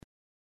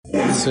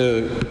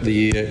So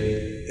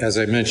as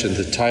I mentioned,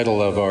 the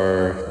title of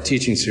our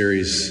teaching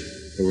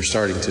series that we're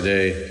starting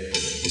today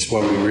is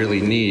What We Really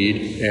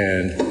Need,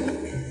 and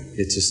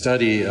it's a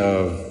study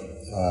of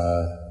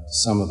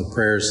some of the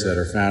prayers that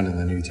are found in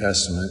the New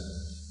Testament.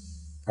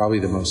 Probably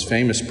the most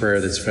famous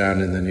prayer that's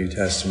found in the New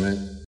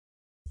Testament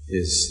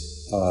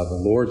is the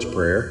Lord's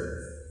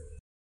Prayer,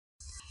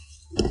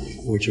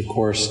 which of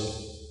course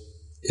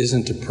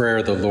isn't a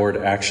prayer the Lord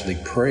actually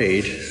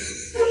prayed,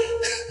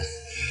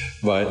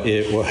 but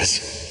it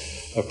was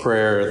a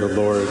prayer the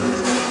Lord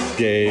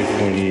gave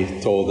when He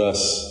told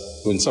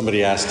us, when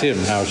somebody asked Him,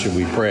 how should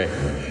we pray?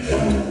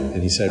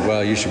 And He said,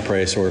 well, you should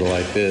pray sort of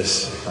like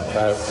this.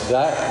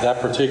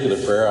 That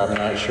particular prayer, I'm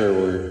not sure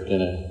we're going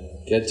to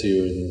get to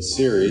in this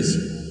series.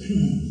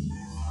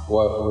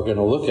 What we're going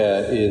to look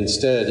at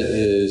instead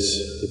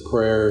is the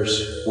prayers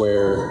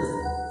where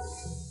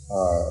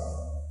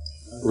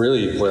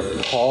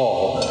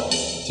Paul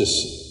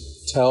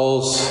just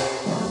tells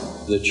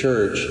the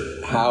church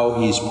how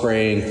he's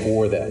praying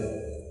for them.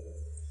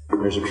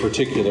 There's a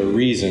particular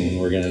reason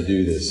we're going to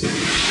do this.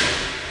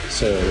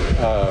 So,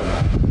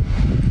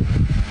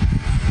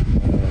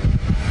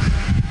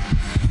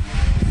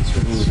 let's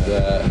move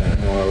that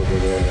more over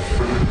there,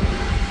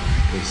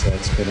 because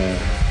that's going to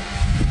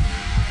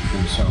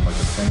sound like a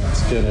fan.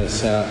 It's going to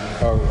sound...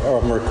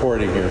 I'm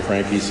recording here,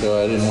 Frankie,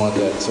 so I didn't want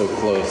that so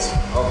close.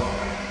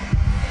 Oh.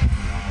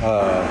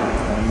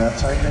 On that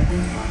side,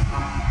 maybe?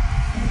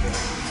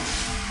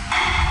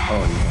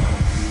 Oh, yeah.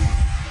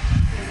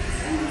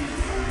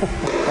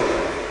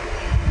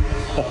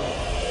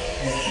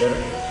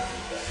 Better?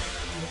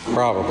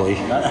 Probably.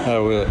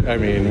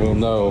 We'll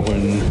know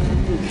when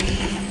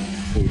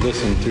we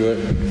listen to it.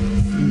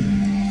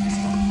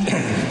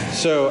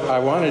 So I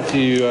wanted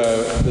to,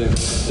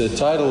 the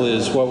title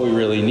is What We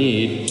Really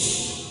Need.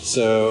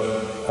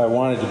 So I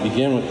wanted to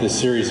begin with this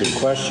series of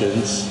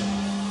questions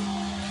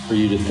for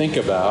you to think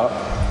about.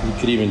 You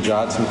could even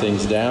jot some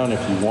things down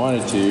if you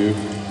wanted to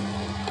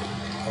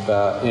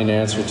in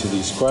answer to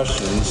these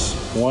questions.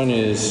 One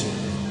is,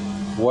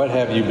 what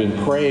have you been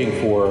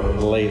praying for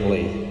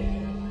lately?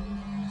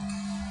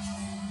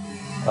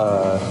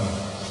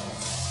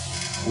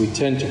 We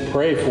tend to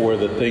pray for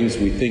the things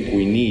we think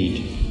we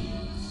need.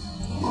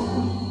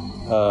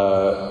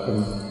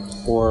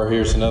 Or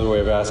here's another way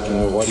of asking,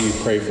 well, what do you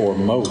pray for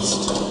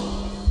most?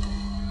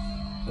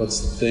 What's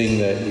the thing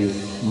that you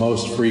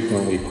most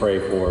frequently pray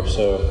for?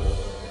 So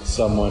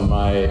someone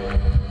might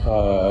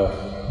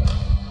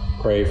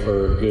pray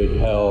for good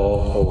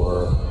health,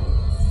 or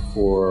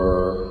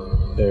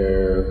for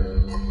their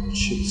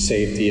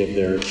safety of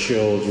their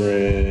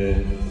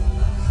children.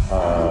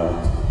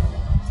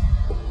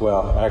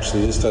 Well,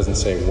 actually, this doesn't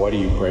say what do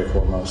you pray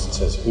for most. It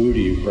says who do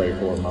you pray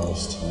for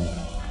most.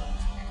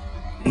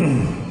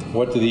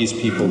 What do these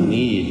people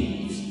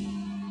need?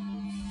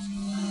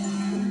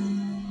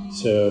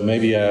 So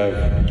maybe you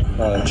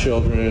have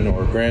children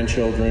or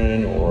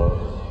grandchildren or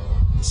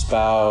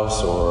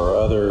spouse or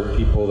other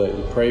people that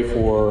you pray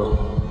for.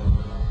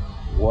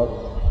 What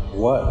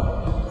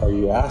are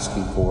you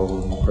asking for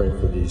when you pray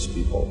for these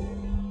people?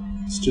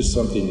 It's just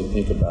something to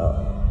think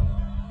about.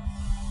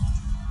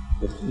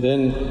 But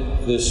then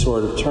this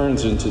sort of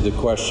turns into the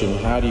question,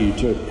 how do you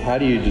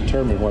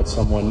determine what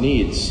someone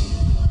needs?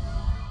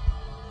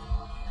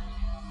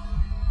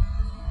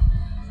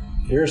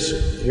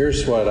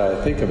 Here's what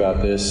I think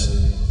about this.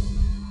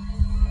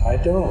 I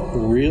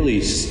don't really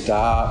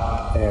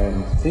stop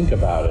and think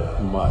about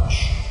it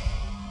much.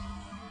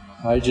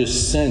 I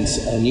just sense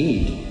a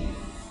need.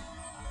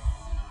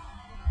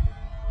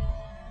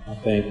 I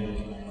think,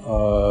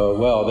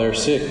 well, they're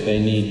sick, they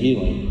need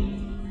healing.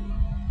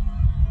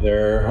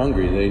 They're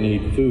hungry, they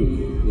need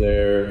food.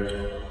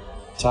 They're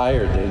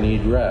tired, they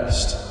need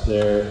rest.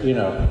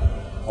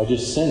 I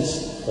just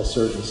sense a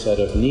certain set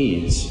of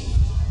needs.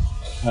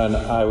 And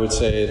I would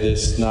say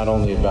this not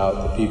only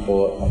about the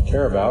people I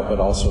care about, but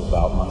also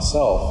about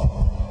myself.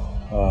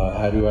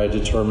 How do I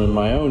determine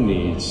my own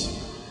needs?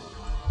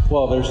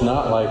 Well, there's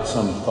not like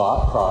some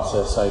thought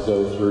process I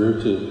go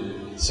through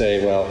to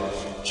say, well,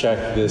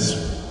 check this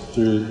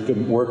through,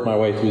 work my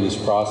way through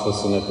this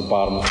process, and at the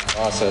bottom of the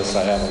process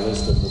I have a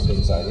list of the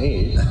things I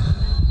need.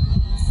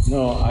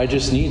 No, I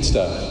just need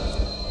stuff.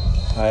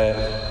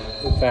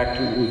 In fact,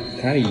 we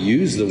kind of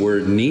use the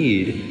word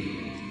need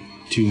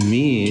to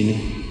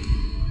mean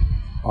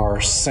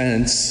our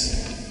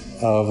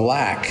sense of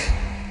lack.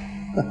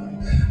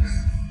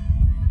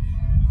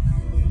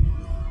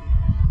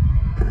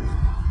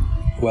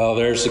 Well,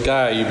 there's a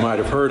guy, you might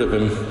have heard of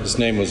him. His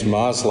name was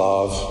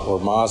Maslow.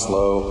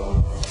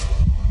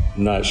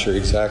 I'm not sure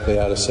exactly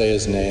how to say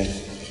his name.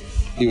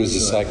 He was a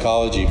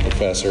psychology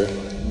professor.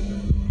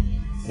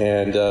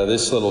 And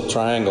this little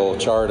triangle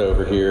chart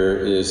over here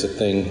is a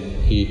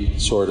thing he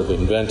sort of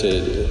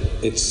invented.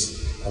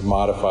 It's a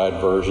modified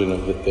version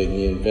of the thing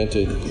he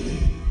invented.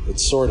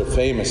 It's sort of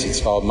famous.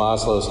 It's called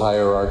Maslow's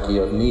hierarchy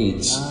of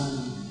needs.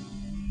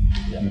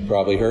 You've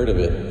probably heard of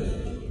it.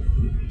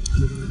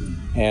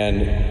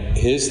 And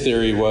his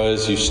theory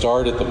was you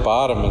start at the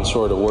bottom and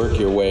sort of work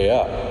your way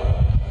up.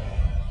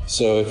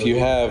 So if you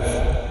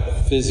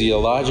have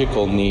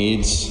physiological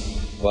needs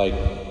like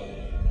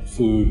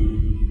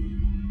food,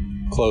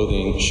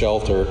 clothing,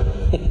 shelter,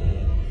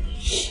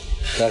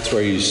 that's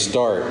where you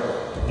start.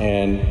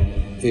 And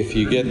if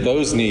you get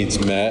those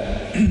needs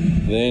met,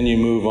 then you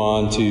move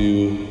on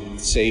to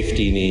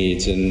safety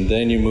needs, and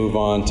then you move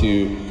on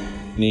to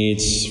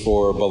needs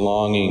for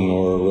belonging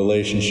or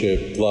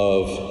relationship,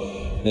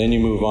 love. Then you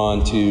move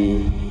on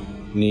to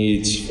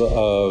needs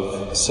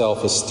of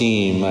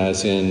self-esteem,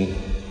 as in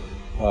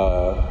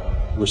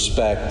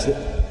respect,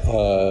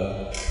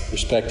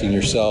 respecting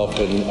yourself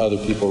and other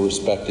people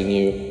respecting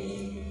you.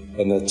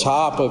 And the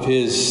top of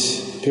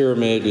his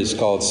pyramid is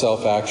called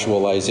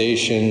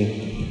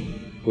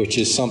self-actualization, which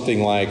is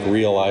something like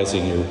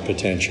realizing your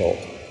potential.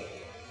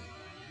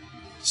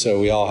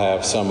 So we all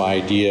have some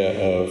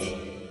idea of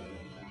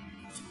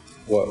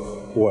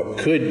what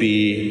could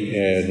be,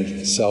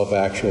 and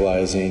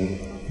self-actualizing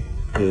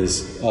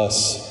is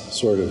us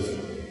sort of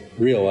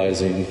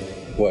realizing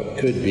what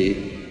could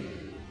be.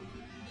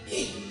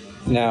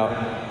 Now,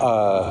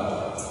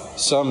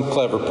 some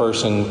clever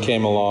person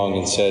came along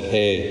and said,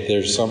 hey,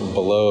 there's something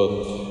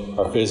below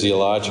our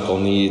physiological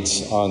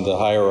needs on the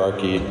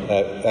hierarchy.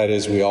 That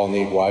is, we all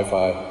need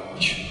Wi-Fi.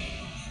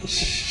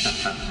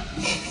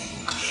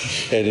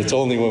 And it's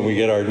only when we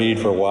get our need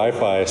for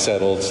Wi-Fi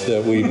settled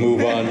that we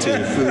move on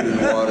to Food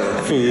and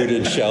water. Food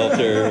and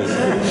shelter. I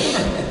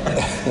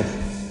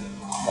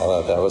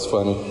thought that was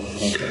funny.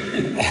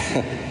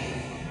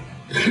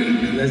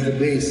 That's the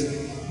base.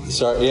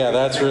 Sorry, yeah,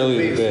 that's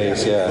really the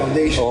base, yeah.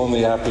 Foundation.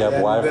 Only after you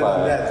have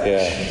Wi-Fi.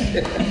 Yeah.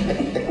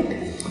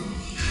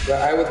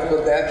 But I would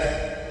put that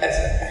as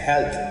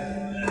health.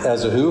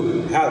 As a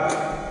who? Health.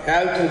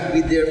 Health would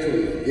be there for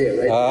you.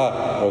 There, right?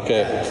 Ah,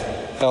 okay.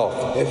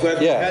 Health. If you have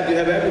health, you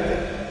have everything.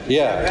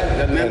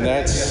 Yeah. And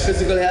that's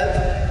physical health,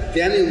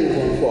 then you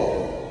move on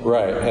forward.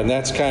 right. And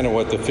that's kind of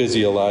what the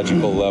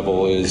physiological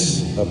level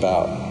is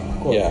about.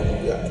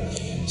 Yeah.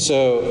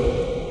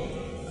 So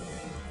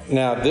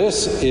now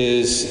this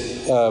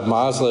is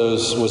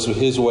Maslow's was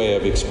his way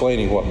of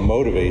explaining what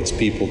motivates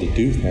people to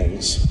do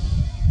things.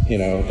 You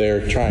know,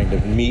 they're trying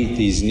to meet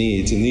these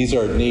needs, and these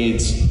are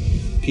needs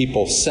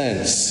people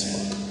sense.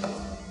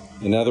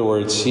 In other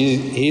words,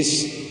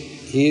 his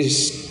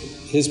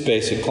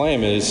basic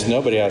claim is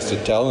nobody has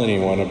to tell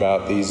anyone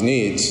about these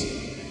needs.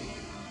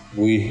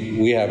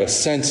 We have a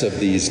sense of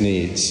these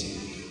needs,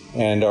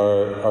 and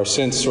our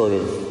sense sort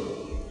of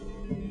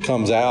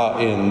comes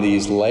out in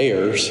these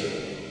layers,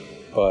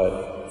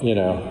 but you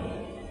know,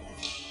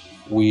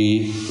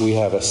 we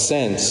have a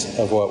sense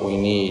of what we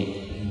need.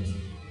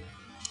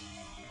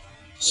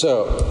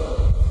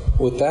 So,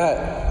 with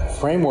that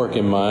framework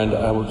in mind,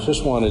 I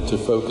just wanted to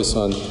focus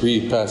on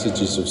 3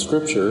 passages of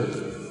Scripture.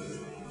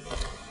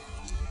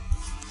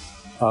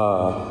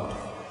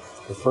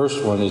 The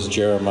first one is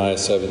Jeremiah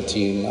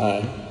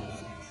 17:9.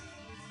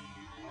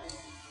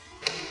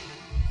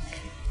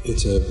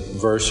 It's a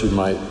verse you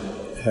might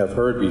have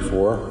heard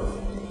before.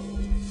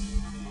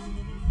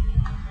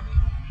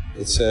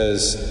 It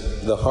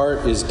says, "The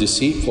heart is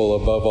deceitful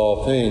above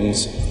all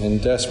things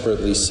and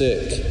desperately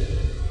sick.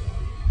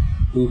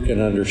 Who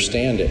can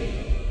understand it?"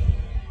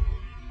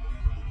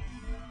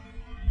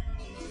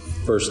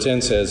 Verse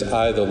 10 says,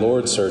 "I, the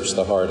Lord, search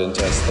the heart and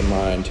test the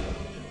mind,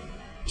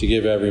 to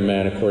give every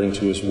man according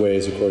to his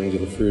ways, according to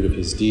the fruit of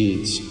his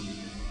deeds."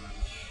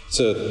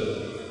 So,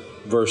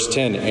 verse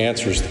 10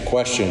 answers the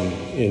question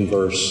in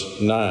verse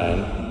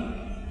 9.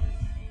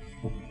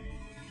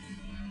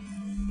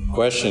 The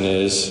question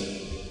is,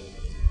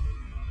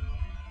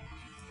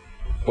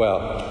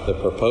 well, the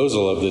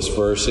proposal of this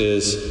verse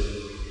is,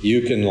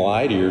 you can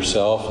lie to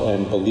yourself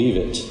and believe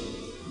it.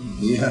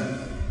 Yeah.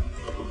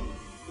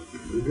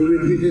 You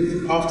repeat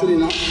it often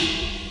enough.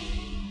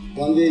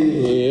 One day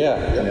you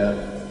Yeah.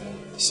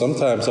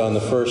 Sometimes on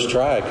the first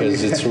try,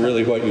 because it's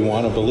really what you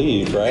want to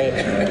believe, right?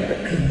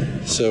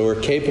 So we're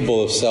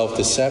capable of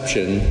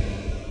self-deception.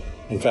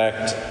 In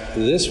fact,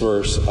 this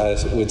verse, I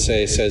would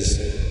say, says,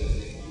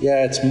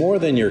 yeah, it's more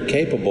than you're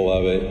capable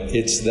of it.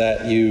 It's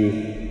that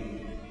you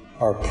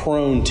are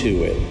prone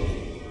to it.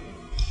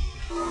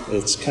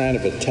 It's kind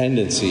of a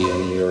tendency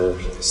in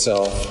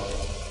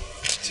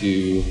yourself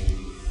to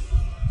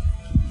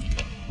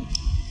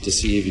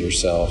deceive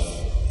yourself.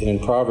 In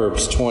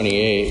Proverbs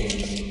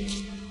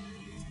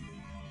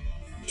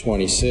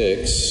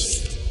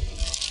 28:26,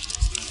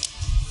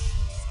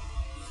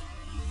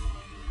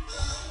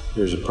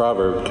 there's a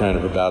proverb kind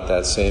of about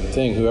that same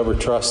thing. Whoever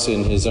trusts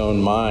in his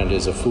own mind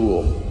is a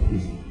fool.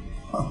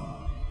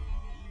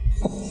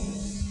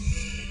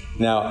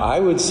 Now, I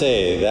would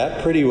say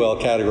that pretty well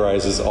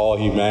categorizes all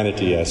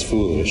humanity as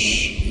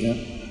foolish. Yeah.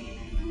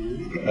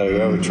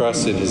 Whoever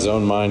trusts in his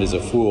own mind is a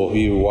fool.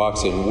 He who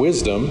walks in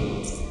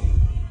wisdom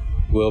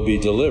will be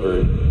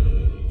delivered.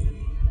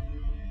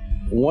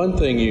 One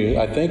thing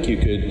I think you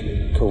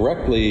could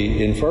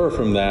correctly infer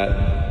from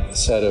that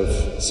set of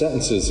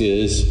sentences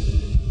is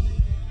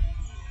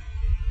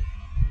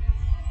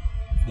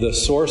the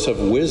source of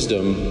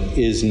wisdom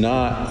is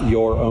not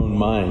your own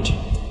mind.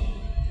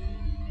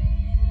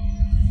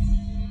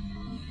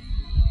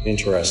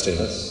 Interesting.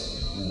 A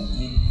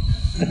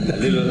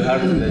little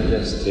hard to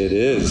digest. It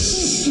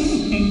is.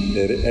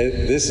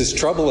 This is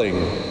troubling.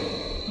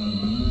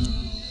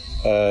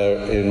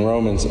 In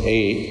Romans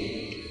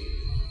 8,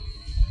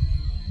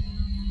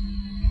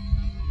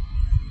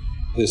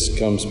 this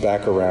comes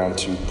back around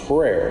to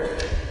prayer.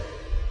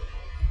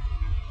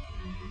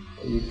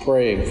 What are you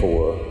praying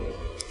for?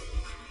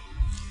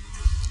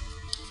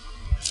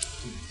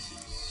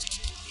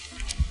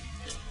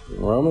 In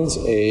Romans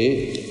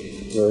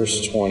 8,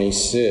 verse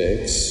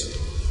 26.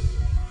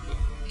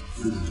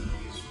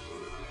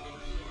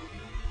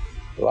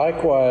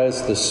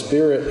 Likewise, the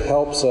Spirit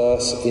helps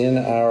us in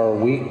our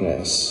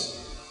weakness,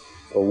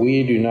 for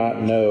we do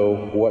not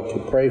know what to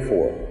pray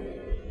for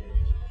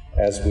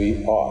as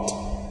we ought.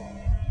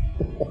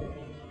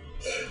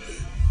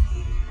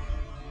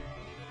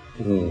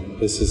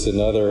 This is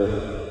another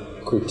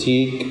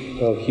critique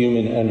of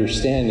human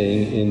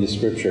understanding in the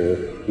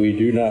Scripture. We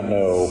do not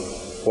know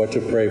what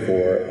to pray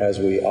for as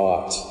we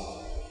ought.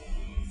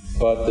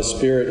 But the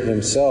Spirit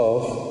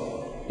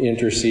Himself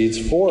intercedes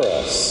for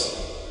us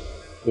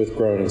with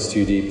groanings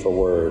too deep for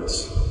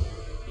words.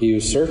 He who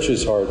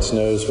searches hearts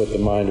knows what the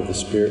mind of the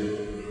Spirit,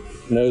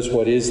 knows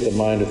what is the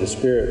mind of the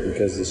Spirit,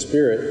 because the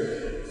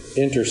Spirit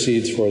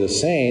intercedes for the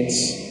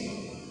saints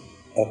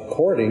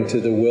according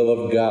to the will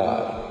of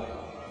God.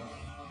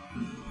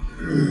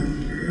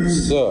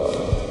 So,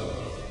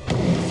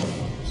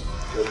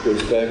 That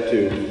goes back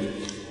to,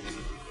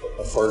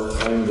 apart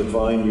from the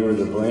vine, you're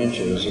the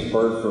branches.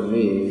 Apart from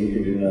me, you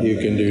can do nothing. you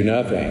can do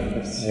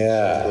nothing.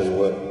 Yeah. That's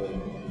what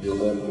you're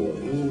left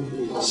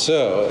for.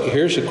 So,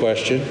 here's a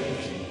question.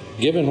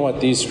 Given what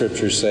these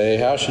scriptures say,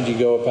 how should you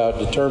go about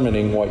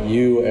determining what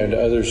you and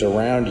others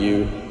around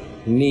you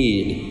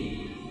need?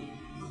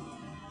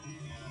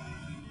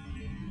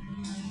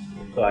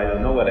 So I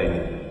don't know what I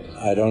need.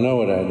 I don't know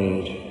what I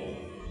need.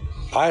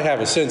 I have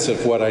a sense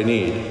of what I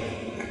need.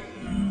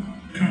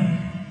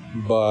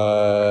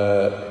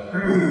 But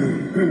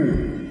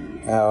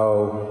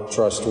how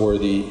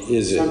trustworthy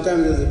is it?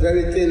 Sometimes there's a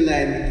very thin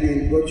line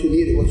between what you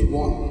need and what you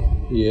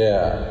want.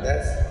 Yeah.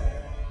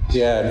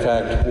 Yeah, in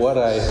fact, what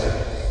I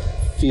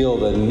feel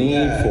the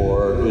need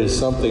for is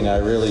something I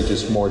really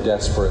just more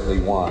desperately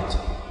want.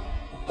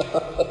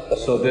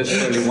 So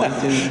desperately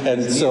wanting.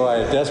 And so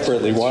I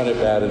desperately want it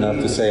bad enough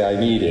to say I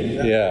need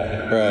it.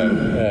 Yeah, right.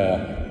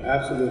 Yeah.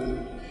 Absolutely.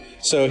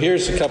 So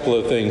here's a couple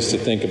of things to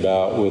think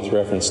about with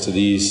reference to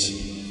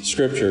these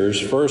scriptures.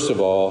 First of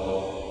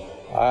all,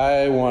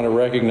 I want to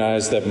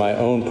recognize that my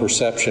own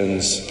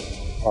perceptions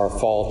are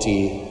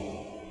faulty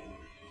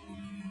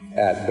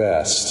at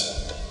best.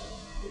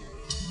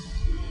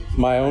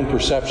 My own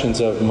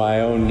perceptions of my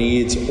own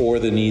needs or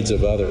the needs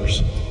of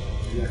others.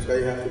 That's why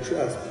you have to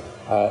trust.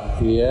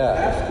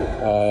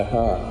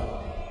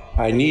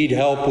 I need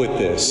help with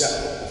this.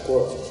 Yeah, of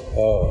course.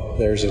 Oh,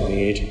 there's a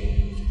need.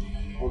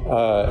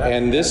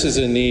 And this is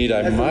a need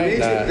I might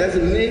not... That's a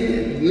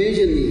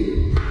major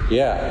need.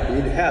 Yeah.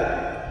 You need help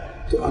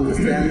to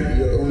understand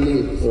your own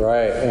needs.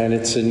 Right, and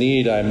it's a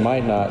need I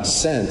might not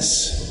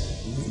sense.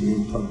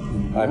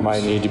 I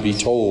might need to be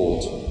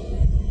told.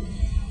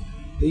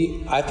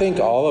 I think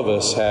all of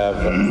us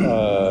have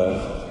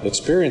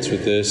experience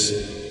with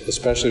this,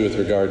 especially with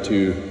regard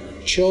to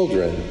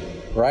children,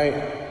 right?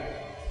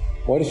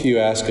 What if you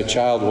ask a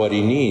child what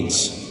he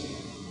needs?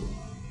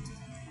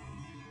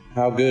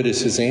 How good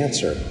is his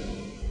answer?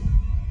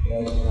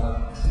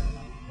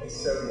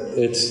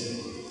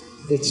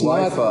 It's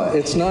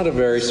not a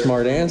very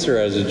smart answer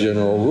as a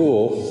general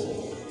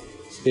rule.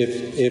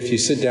 If you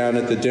sit down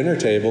at the dinner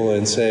table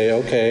and say,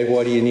 okay,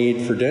 what do you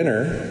need for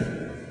dinner?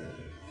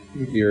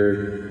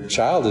 Your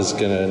child is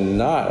going to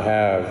not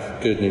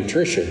have good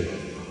nutrition.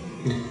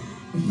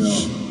 No.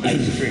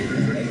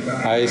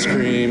 Ice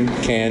cream,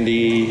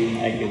 candy.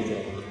 I get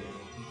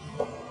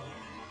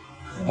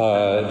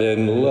that.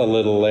 Then a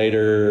little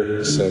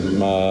later, some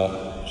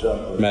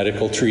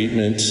medical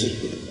treatment.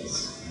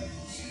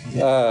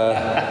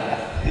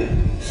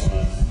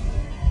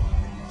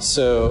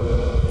 So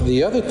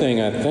the other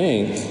thing I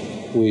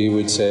think we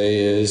would say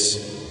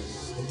is,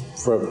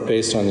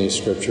 based on these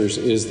scriptures,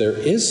 is there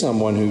is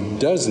someone who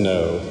does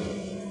know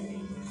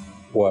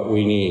what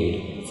we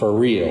need for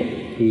real,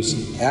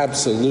 who's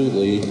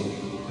absolutely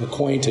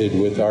acquainted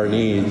with our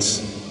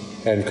needs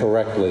and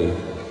correctly.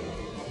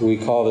 We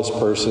call this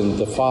person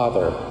the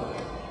Father.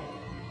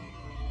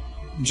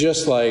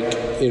 Just like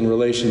in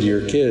relation to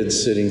your kids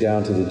sitting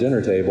down to the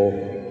dinner table,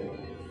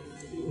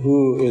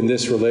 who in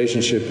this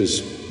relationship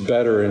is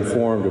better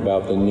informed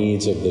about the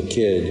needs of the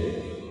kid?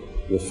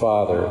 The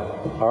Father.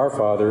 Our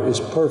Father is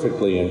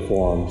perfectly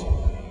informed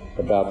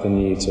about the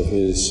needs of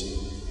His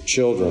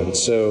children.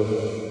 So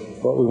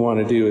what we want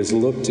to do is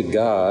look to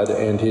God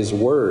and His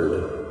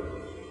Word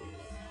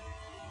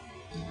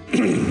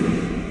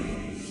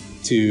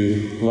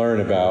to learn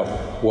about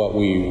what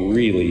we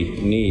really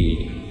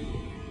need.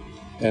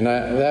 And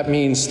that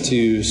means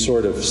to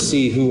sort of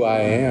see who I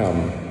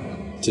am,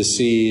 to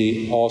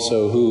see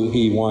also who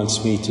He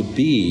wants me to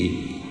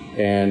be,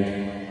 and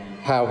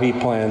how He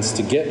plans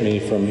to get me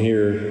from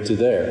here to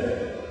there.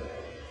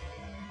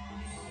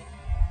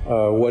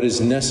 what is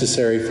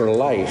necessary for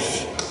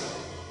life.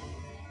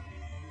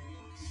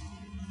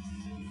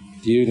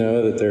 Do you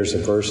know that there's a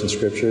verse in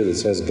Scripture that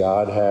says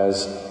God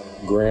has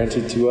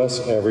granted to us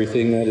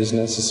everything that is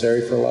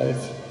necessary for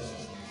life?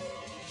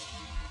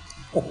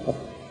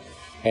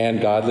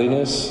 And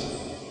godliness,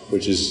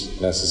 which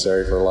is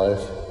necessary for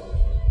life.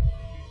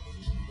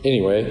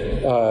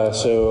 Anyway,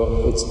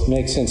 so it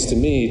makes sense to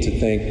me to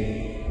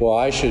think, well,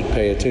 I should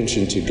pay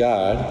attention to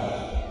God.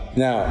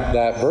 Now,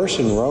 that verse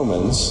in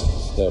Romans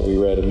that we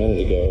read a minute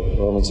ago,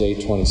 Romans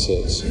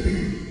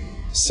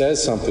 8:26,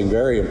 says something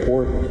very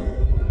important.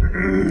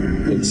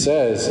 It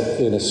says,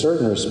 in a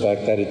certain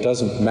respect, that it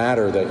doesn't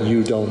matter that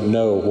you don't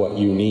know what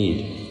you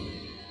need,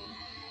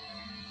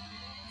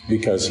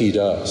 because He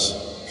does.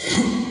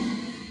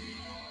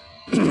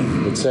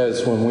 It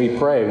says when we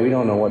pray, we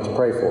don't know what to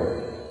pray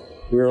for.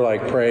 We're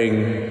like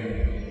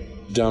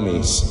praying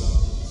dummies.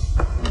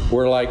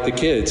 We're like the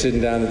kid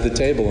sitting down at the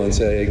table and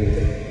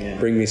saying,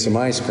 bring me some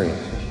ice cream.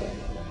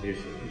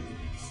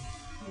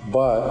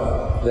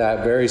 But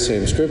that very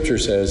same Scripture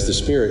says the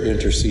Spirit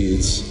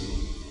intercedes.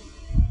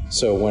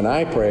 So when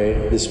I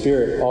pray, the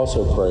Spirit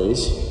also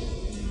prays,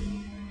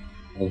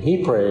 and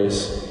He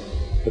prays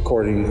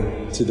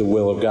according to the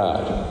will of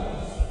God.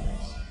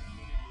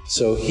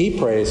 So He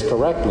prays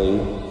correctly,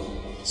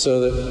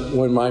 so that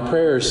when my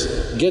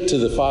prayers get to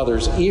the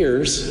Father's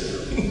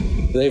ears,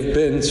 they've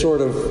been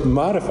sort of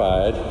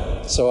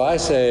modified. So I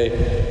say,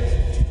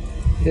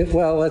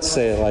 well, let's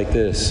say it like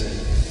this.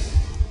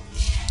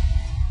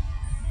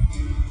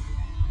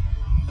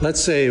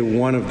 Let's say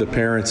one of the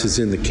parents is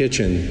in the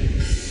kitchen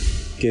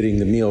getting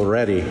the meal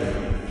ready,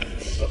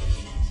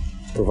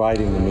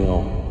 providing the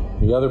meal.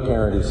 The other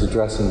parent is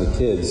addressing the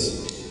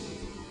kids.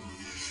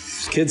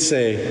 Kids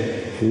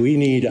say, we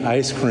need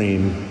ice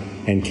cream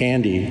and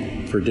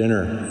candy for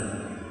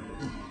dinner.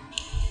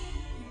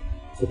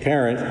 The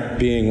parent,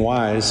 being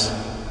wise,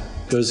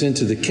 goes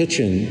into the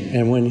kitchen,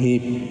 and when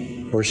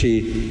he or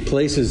she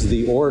places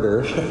the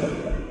order,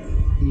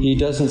 he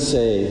doesn't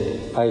say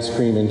ice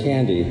cream and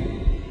candy,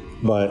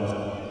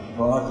 but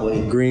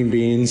broccoli, green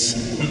beans,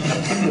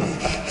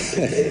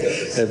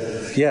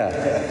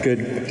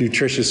 good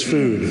nutritious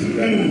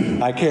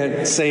food. I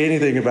can't say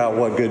anything about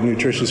what good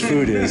nutritious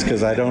food is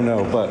because I don't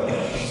know, but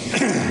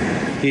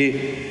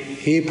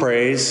he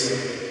prays,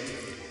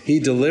 he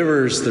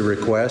delivers the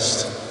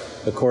request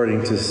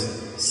according to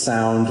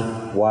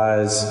sound,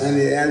 wise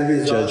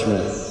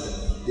judgment.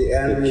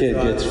 The kid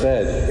gets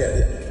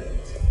fed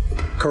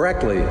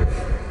correctly.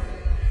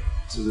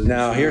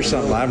 Now, here's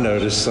something I've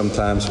noticed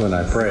sometimes when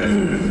I pray.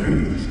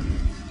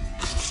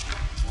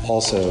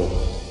 Also,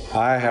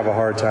 I have a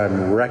hard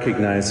time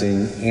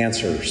recognizing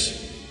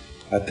answers.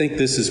 I think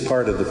this is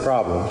part of the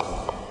problem,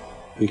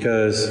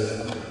 because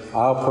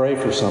I'll pray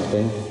for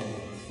something,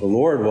 the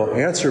Lord will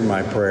answer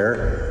my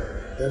prayer,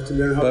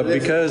 but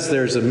because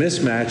there's a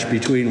mismatch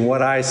between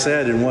what I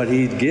said and what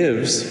He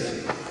gives,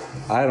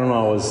 I don't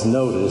always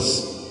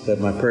notice that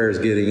my prayer is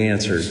getting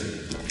answered.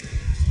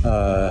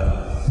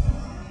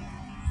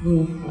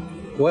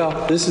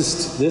 Well,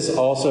 this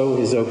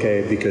also is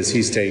okay because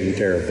He's taking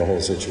care of the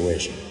whole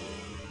situation.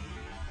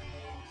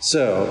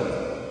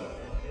 So,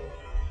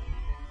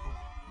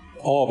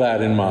 all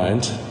that in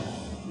mind,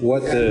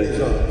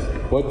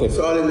 It's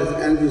all in the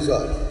end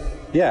result.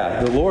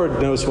 Yeah, the Lord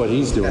knows what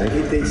He's doing.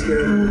 He takes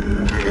care of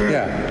it.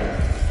 Yeah.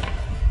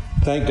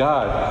 Thank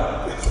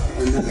God.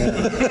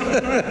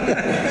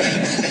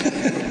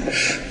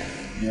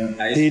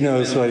 He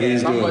knows what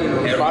He's doing.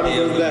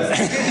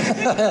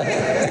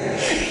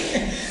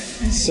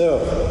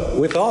 So,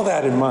 with all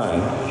that in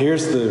mind,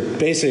 here's the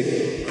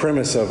basic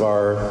premise of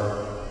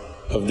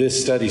this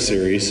study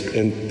series,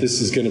 and this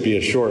is going to be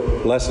a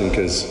short lesson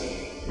because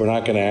we're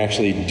not going to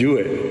actually do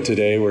it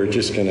today. We're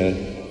just going to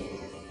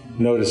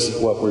notice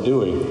what we're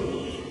doing.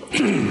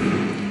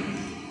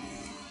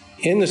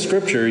 In the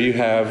Scripture, you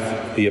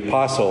have the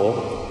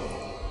apostle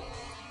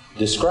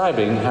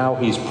describing how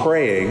he's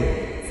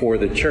praying for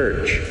the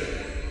church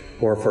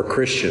or for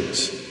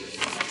Christians.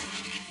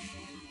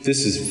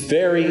 This is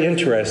very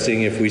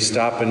interesting if we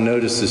stop and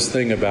notice this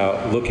thing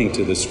about looking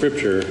to the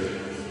Scripture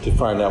to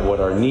find out what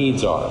our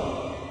needs are.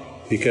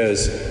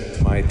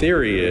 Because my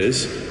theory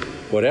is,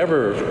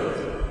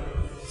 whatever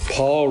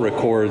Paul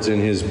records in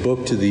his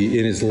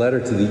letter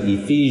to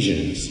the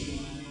Ephesians,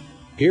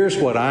 here's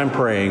what I'm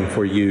praying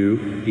for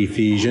you,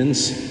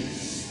 Ephesians.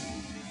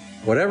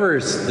 Whatever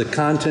is the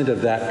content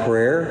of that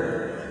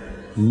prayer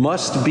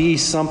must be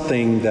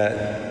something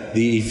that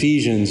the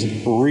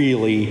Ephesians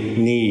really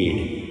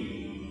need,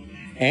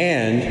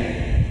 and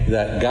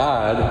that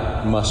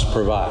God must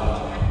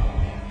provide.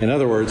 In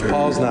other words,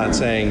 Paul's not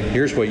saying,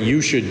 here's what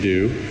you should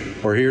do,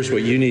 or here's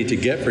what you need to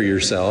get for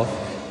yourself.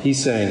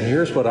 He's saying,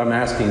 here's what I'm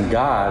asking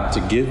God to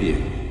give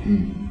you.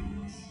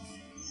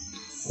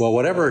 Well,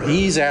 whatever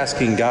he's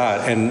asking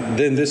God, and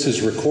then this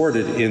is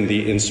recorded in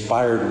the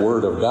inspired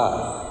Word of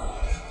God.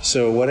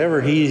 So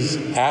whatever he's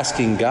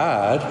asking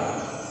God,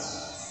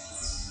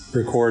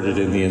 recorded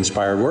in the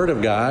inspired Word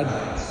of God,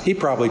 he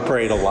probably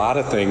prayed a lot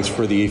of things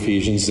for the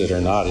Ephesians that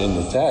are not in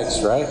the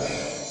text, right?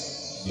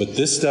 but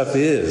this stuff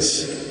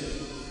is.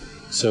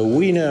 So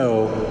we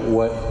know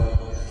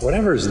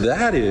whatever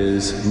that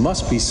is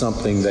must be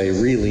something they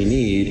really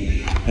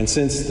need. And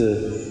since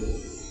the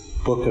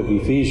book of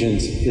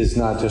Ephesians is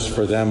not just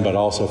for them but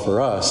also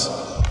for us,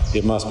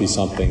 it must be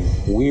something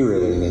we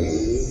really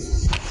need.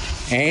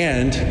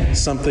 And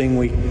something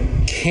we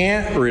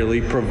can't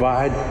really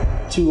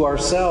provide to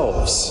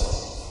ourselves.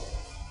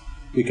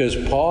 Because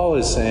Paul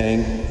is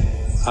saying,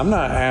 I'm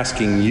not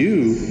asking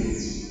you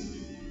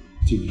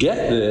to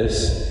get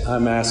this,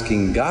 I'm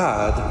asking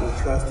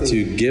God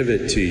to give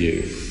it to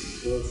you.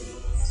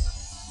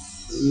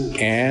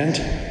 And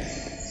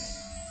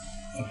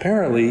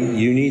apparently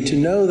you need to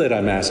know that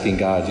I'm asking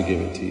God to give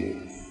it to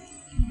you,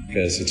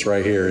 because it's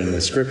right here in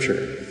the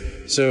scripture.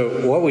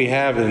 So what we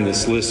have in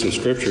this list of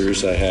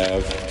scriptures I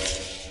have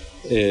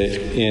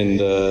in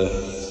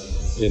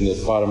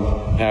the bottom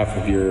half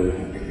of your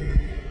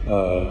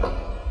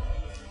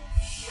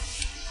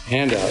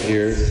handout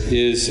here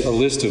is a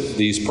list of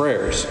these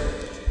prayers.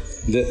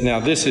 Now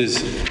this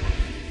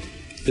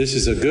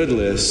is a good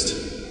list,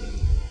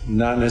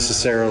 not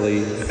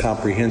necessarily a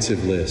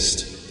comprehensive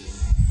list.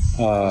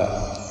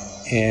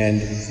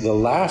 And the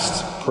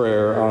last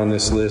prayer on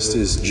this list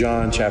is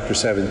John chapter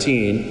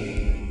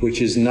 17, which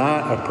is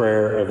not a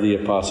prayer of the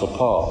Apostle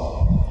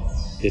Paul.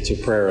 It's a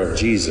prayer of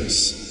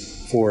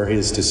Jesus for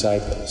his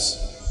disciples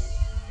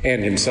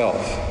and himself,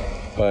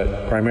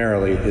 but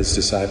primarily his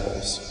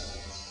disciples.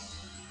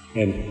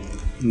 And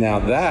now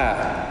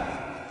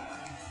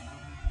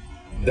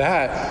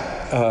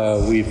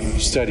that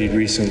we've studied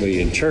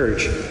recently in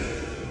church,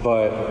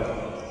 but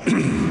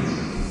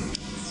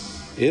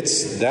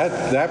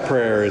that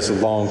prayer is a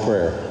long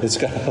prayer. It's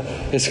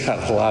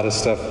got a lot of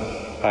stuff.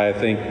 I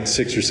think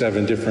 6 or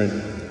 7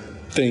 different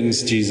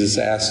things Jesus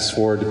asks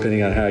for,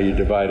 depending on how you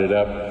divide it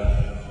up.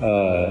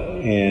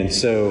 And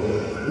so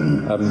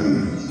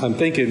I'm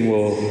thinking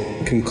we'll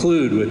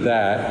conclude with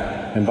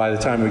that. And by the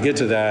time we get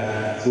to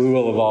that, we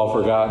will have all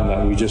forgotten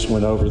that we just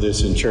went over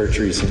this in church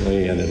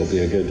recently, and it'll be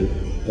a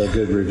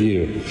good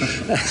review.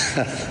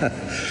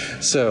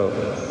 So,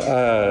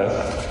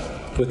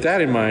 with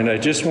that in mind, I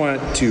just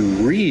want to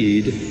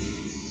read.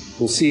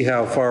 We'll see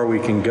how far we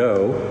can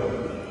go.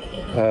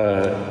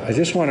 I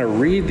just want to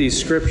read these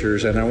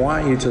scriptures, and I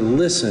want you to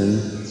listen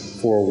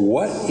for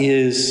what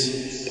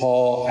is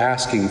Paul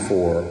asking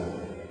for,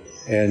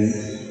 and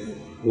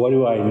what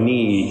do I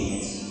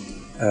need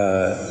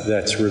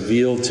that's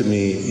revealed to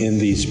me in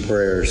these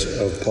prayers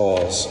of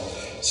Paul's.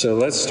 So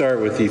let's start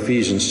with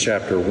Ephesians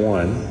chapter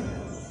 1.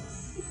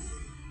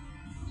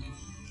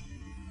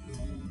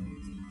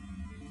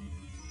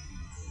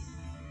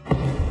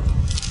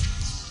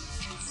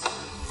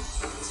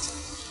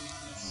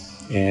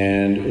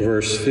 And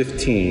verse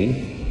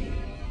 15,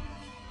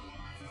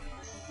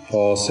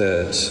 Paul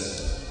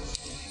says,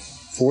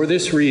 "For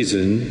this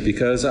reason,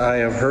 because I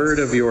have heard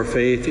of your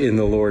faith in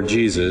the Lord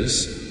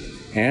Jesus,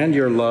 and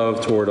your love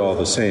toward all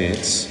the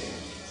saints,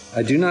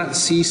 I do not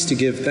cease to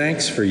give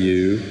thanks for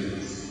you,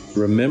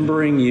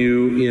 remembering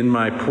you in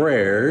my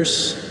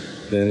prayers."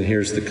 Then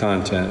here's the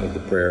content of the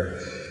prayer.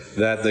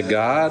 "That the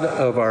God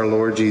of our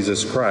Lord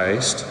Jesus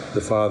Christ,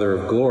 the Father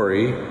of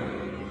glory,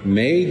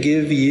 may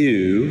give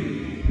you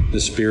the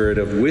spirit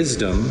of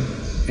wisdom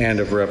and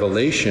of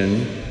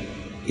revelation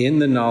in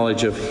the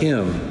knowledge of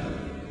Him,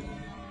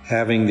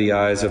 having the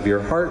eyes of your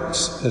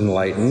hearts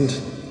enlightened,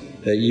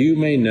 that you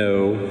may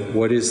know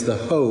what is the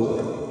hope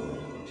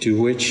to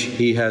which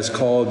He has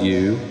called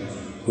you,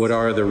 what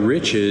are the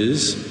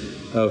riches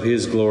of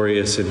His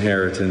glorious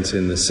inheritance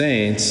in the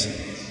saints,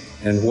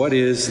 and what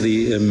is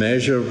the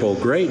immeasurable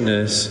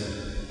greatness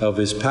of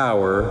His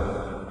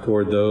power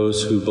toward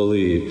those who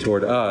believe,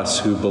 toward us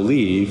who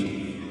believe,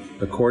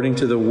 according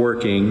to the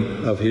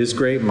working of His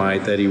great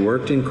might that He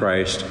worked in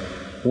Christ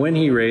when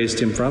He raised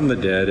Him from the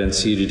dead and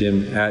seated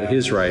Him at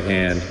His right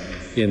hand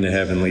in the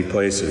heavenly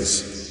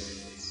places."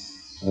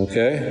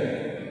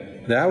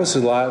 Okay? That was a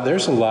lot.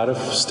 There's a lot of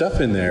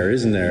stuff in there,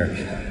 isn't there?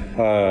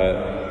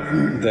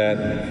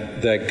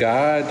 That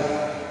God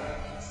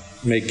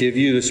may give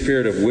you the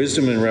spirit of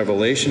wisdom and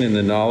revelation in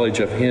the knowledge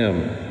of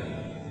Him.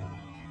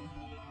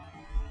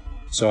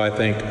 So I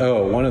think,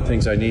 one of the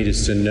things I need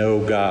is to know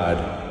God.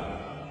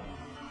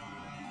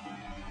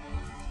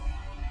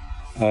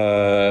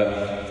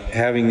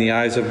 Having the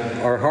eyes of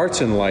our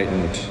hearts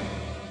enlightened,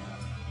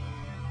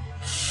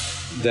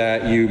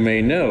 that you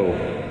may know.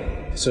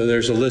 So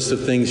there's a list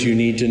of things you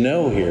need to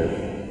know here.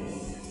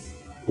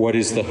 What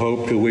is the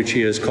hope to which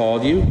He has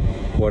called you?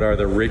 What are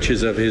the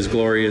riches of His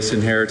glorious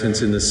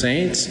inheritance in the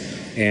saints?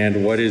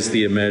 And what is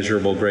the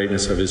immeasurable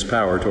greatness of His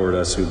power toward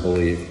us who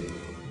believe?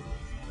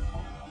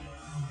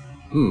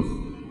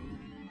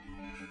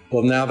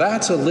 Well, now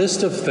that's a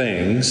list of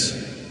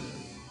things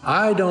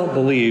I don't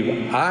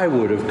believe I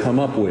would have come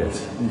up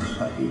with.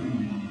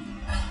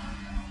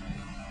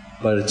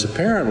 But it's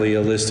apparently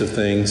a list of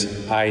things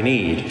I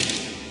need.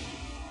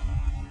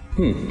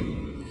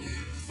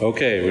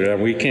 Okay,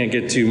 we can't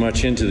get too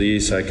much into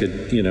these. I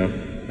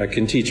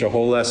can teach a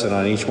whole lesson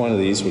on each one of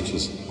these, which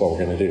is what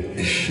we're going to do.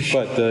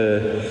 But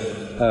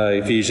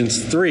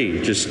Ephesians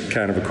 3, just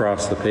kind of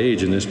across the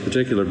page in this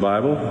particular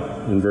Bible,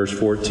 in verse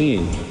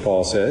 14,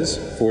 Paul says,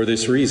 "For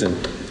this reason."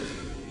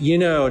 You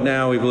know,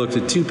 now we've looked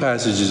at two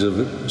passages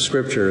of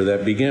Scripture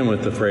that begin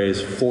with the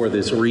phrase, "for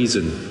this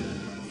reason."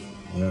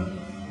 Yeah.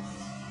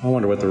 I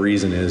wonder what the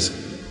reason is.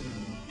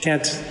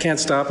 Can't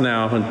stop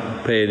now and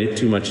pay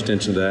too much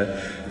attention to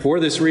that. "For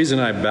this reason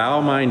I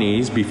bow my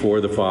knees before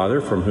the Father,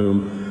 from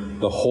whom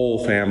the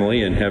whole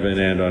family in heaven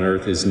and on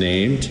earth is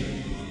named,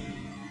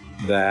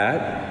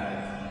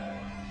 that,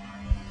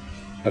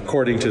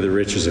 according to the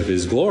riches of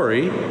his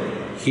glory,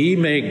 he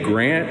may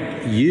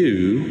grant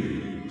you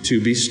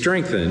to be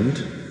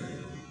strengthened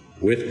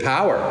with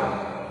power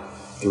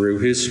through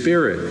his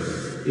Spirit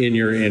in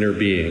your inner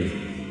being,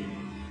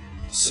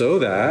 so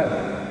that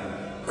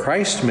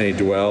Christ may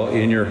dwell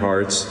in your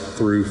hearts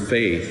through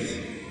faith,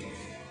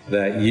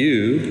 that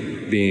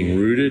you, being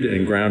rooted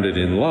and grounded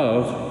in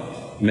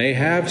love, may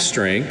have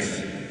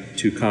strength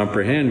to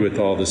comprehend with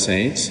all the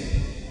saints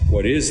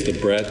what is the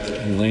breadth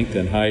and length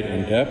and height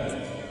and depth,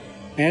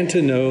 and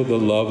to know the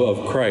love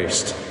of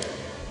Christ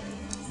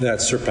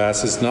that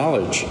surpasses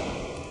knowledge,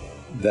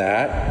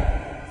 that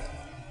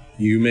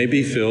you may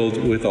be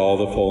filled with all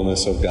the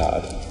fullness of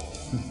God."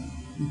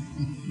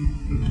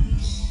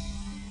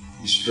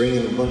 He's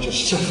stringing a bunch of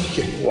stuff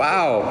together.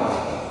 Wow.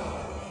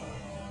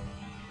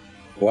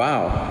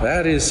 Wow,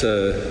 that's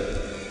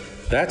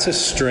a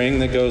string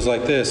that goes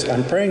like this.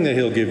 I'm praying that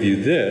he'll give you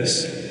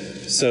this,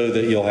 so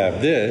that you'll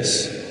have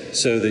this,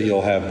 so that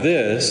you'll have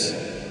this,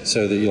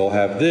 so that you'll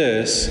have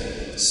this,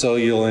 so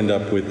you'll end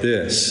up with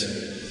this.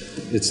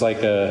 It's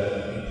like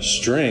a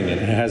string. It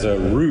has a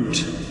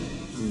root.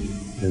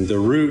 And the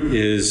root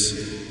is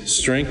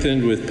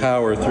strengthened with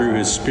power through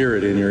his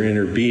Spirit in your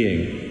inner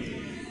being.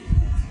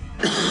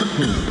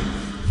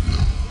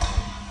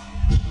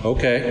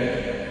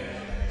 Okay.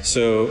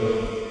 So,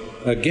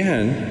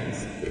 again,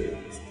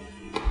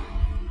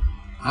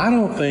 I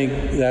don't think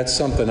that's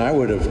something I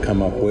would have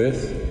come up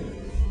with.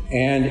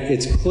 And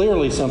it's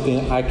clearly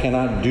something I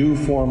cannot do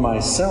for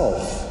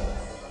myself.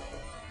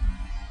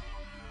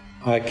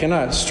 I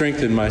cannot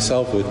strengthen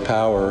myself with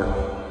power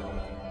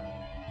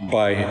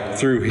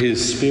through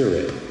his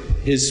Spirit.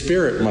 His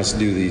Spirit must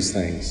do these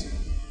things.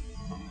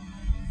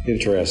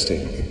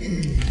 Interesting.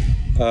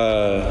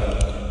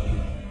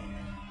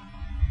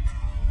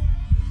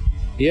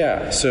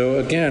 So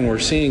again, we're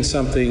seeing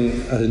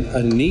something,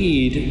 a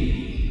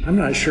need. I'm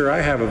not sure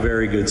I have a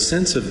very good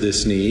sense of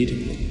this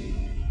need,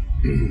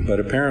 but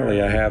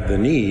apparently I have the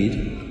need,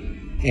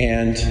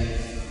 and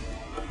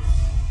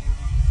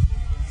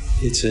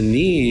it's a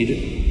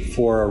need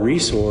for a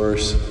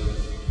resource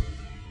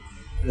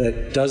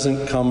that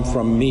doesn't come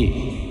from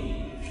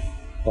me.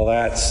 Well,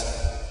 that's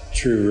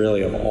true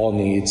really of all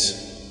needs.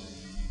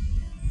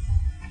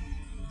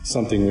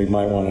 Something we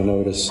might want to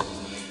notice.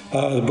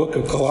 The book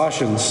of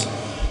Colossians,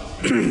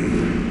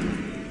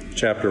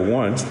 chapter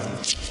 1.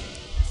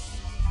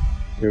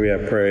 Here we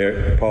have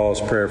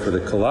Paul's prayer for the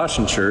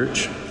Colossian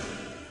church.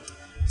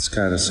 It's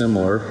kind of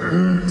similar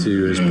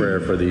to his prayer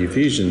for the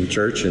Ephesian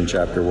church in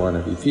chapter 1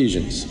 of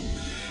Ephesians.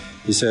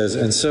 He says,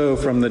 "And so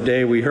from the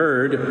day we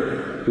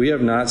heard, we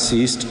have not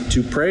ceased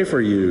to pray for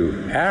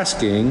you,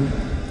 asking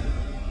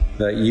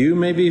that you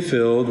may be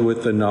filled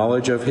with the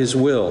knowledge of his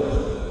will,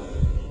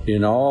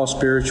 in all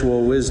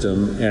spiritual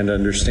wisdom and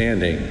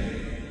understanding,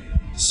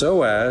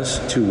 so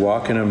as to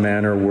walk in a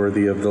manner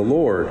worthy of the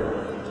Lord,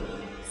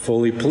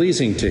 fully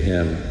pleasing to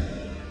him,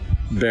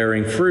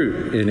 bearing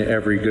fruit in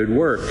every good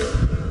work,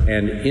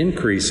 and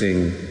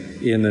increasing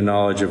in the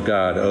knowledge of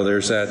God." Oh,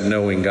 there's that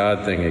knowing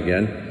God thing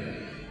again.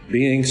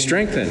 "Being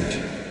strengthened,"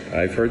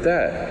 I've heard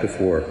that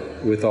before,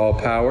 "with all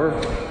power,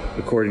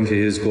 according to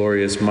his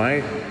glorious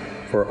might,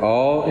 for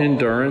all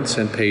endurance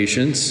and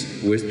patience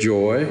with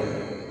joy."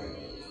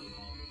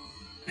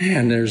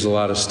 Man, there's a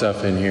lot of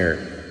stuff in here.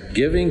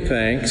 "Giving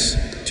thanks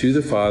to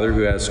the Father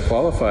who has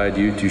qualified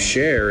you to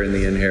share in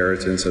the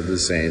inheritance of the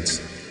saints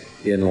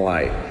in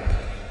light."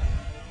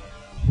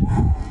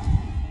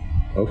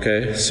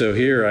 Okay, so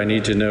here I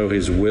need to know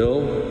his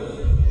will.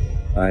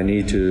 I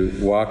need to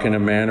walk in a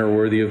manner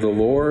worthy of the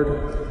Lord.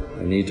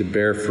 I need to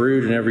bear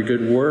fruit in every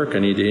good work. I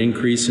need to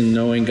increase in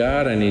knowing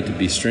God. I need to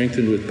be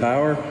strengthened with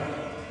power.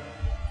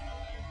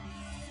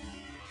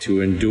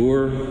 To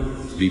endure,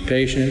 to be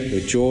patient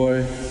with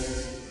joy,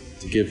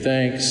 to give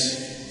thanks.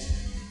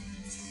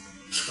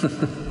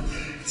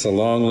 It's a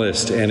long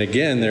list. And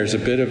again, there's a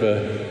bit of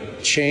a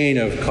chain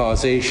of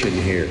causation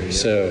here.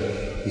 So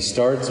he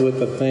starts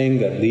with a thing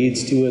that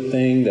leads to a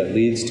thing, that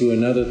leads to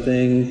another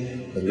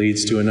thing, that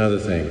leads to another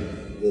thing.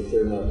 That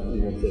they're not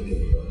even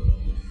thinking about.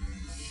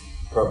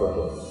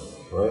 Probably,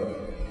 right?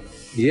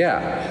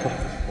 Yeah.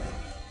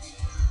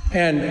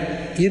 And,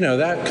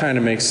 that kind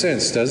of makes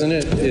sense, doesn't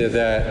it?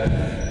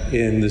 That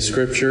in the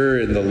Scripture,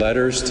 in the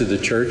letters to the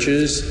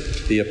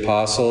churches, the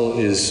apostle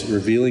is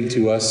revealing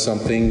to us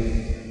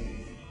something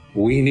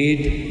we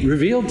need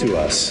revealed to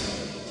us.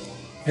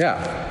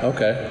 Yeah,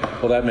 okay.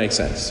 Well, that makes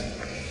sense.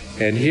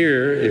 And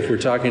here, if we're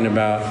talking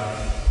about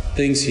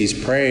things he's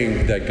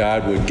praying that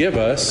God would give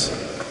us,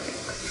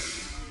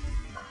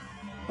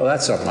 Well,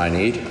 that's something I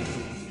need.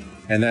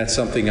 And that's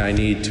something I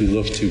need to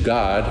look to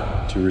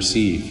God to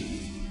receive.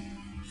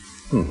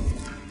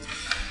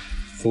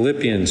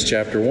 Philippians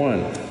chapter 1.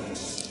 Now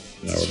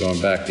we're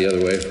going back the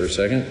other way for a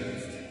second.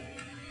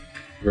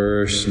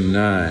 Verse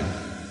 9.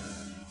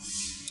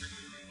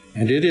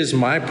 And it is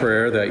my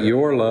prayer that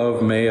your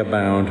love may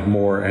abound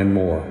more and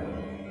more,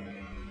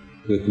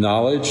 with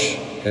knowledge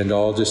and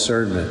all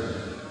discernment,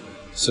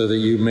 so that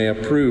you may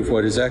approve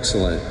what is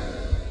excellent,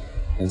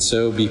 and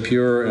so be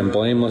pure and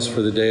blameless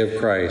for the day of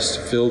Christ,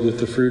 filled with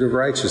the fruit of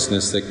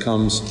righteousness that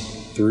comes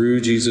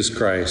through Jesus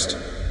Christ,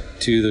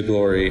 to the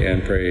glory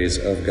and praise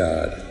of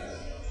God.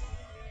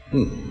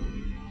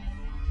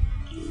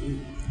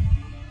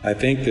 I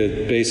think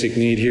the basic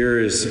need here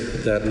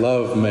is that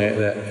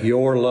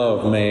your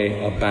love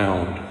may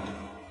abound.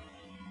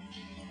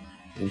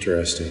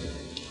 Interesting.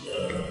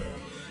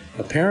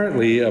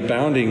 Apparently,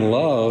 abounding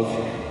love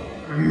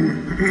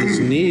is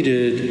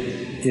needed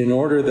in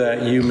order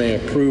that you may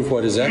approve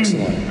what is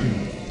excellent.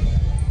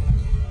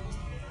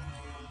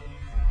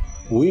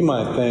 We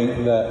might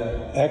think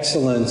that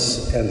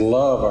excellence and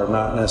love are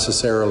not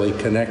necessarily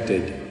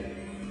connected.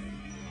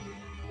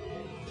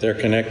 They're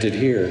connected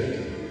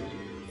here.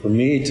 For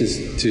me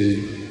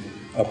to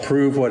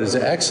approve what is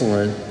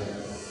excellent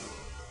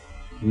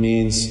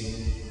means,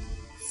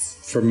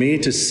 for me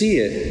to see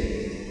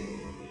it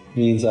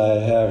means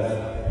I've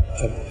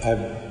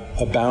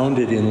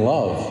abounded in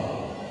love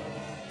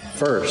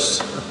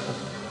first.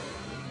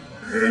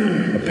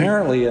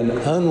 Apparently, an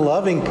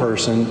unloving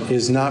person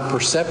is not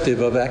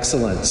perceptive of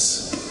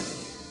excellence.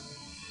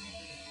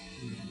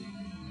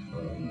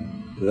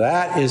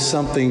 That is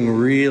something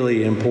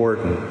really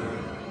important.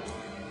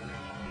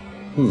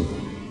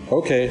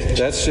 Okay,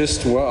 that's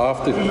just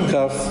off the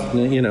cuff,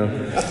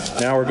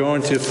 Now we're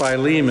going to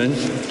Philemon.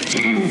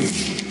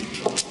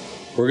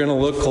 We're going to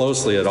look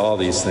closely at all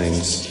these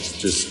things.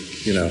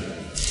 Just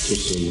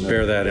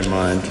bear that in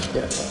mind.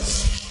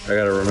 I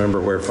got to remember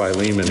where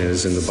Philemon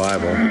is in the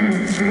Bible.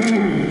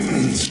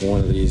 It's one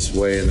of these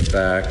way in the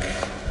back. I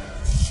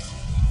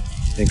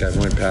think I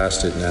went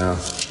past it now.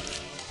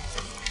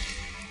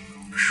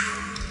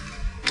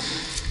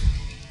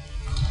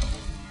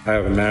 I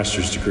have a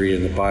master's degree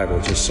in the Bible,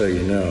 just so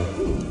you know.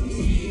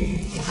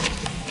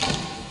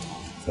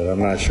 But I'm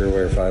not sure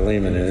where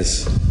Philemon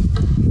is.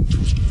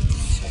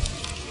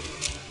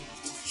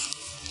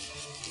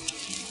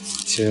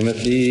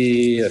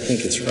 Timothy, I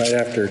think it's right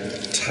after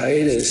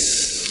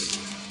Titus.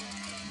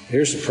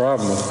 Here's the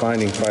problem with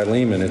finding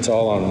Philemon. It's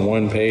all on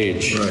one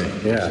page. Right.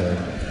 Yeah.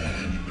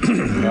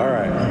 All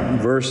right.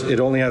 It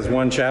only has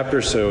one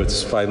chapter, so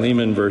it's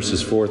Philemon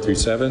verses 4 through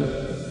 7.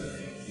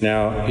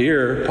 Now,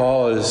 here,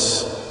 Paul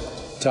is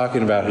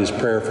talking about his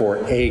prayer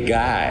for a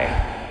guy.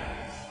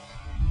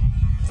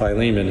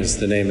 Philemon is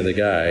the name of the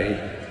guy.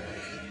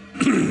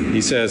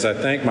 He says, I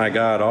thank my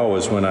God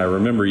always when I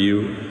remember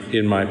you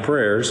in my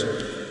prayers,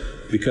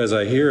 because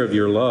I hear of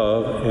your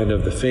love and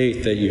of the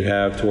faith that you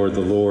have toward the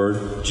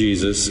Lord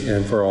Jesus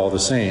and for all the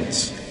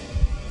saints.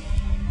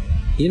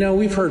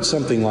 We've heard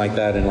something like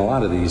that in a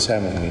lot of these,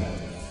 haven't we?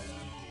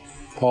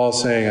 Paul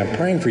saying, I'm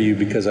praying for you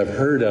because I've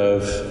heard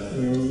of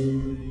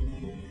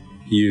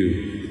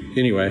you.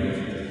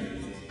 Anyway,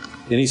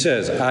 and he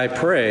says, I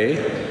pray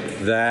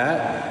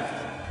that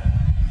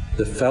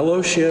the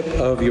fellowship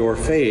of your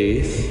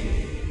faith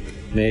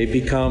may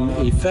become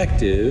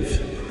effective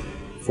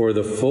for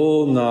the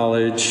full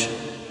knowledge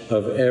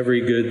of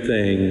every good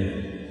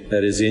thing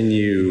that is in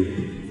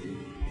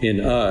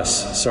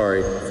us,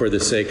 for the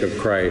sake of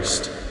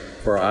Christ.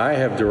 For I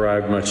have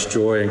derived much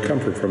joy and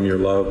comfort from your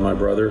love, my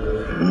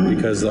brother,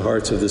 because the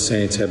hearts of the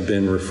saints have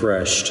been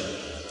refreshed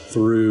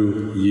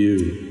through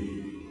you.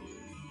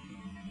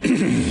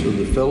 So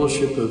the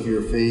fellowship of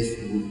your faith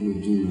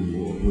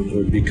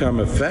would become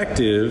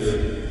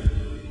effective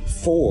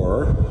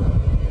for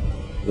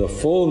the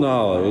full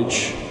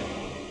knowledge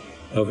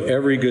of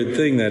every good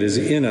thing that is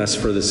in us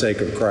for the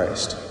sake of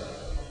Christ.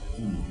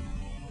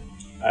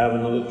 I have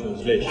another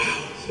translation.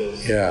 It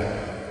says,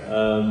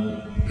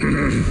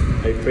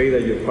 I pray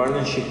that your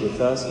partnership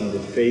with us in the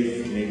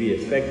faith may be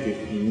effective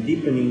in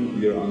deepening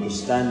your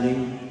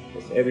understanding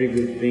of every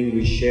good thing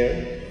we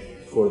share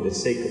for the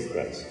sake of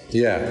Christ.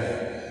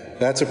 Yeah.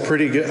 That's a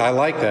pretty good, I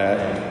like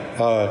that,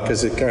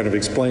 because it kind of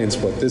explains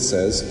what this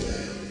says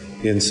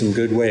in some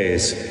good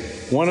ways.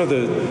 One of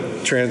the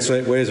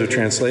ways of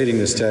translating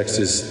this text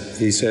is,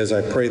 he says,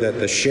 I pray that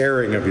the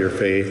sharing of your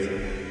faith,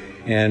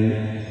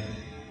 and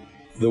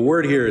the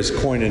word here is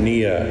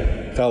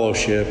koinonia,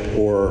 fellowship,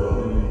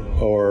 or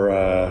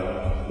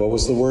what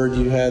was the word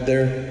you had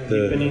there?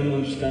 Deepening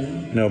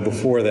understanding? No,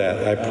 before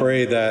that. I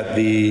pray that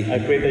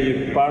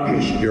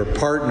your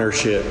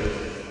partnership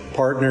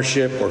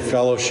or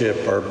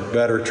fellowship are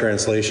better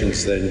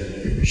translations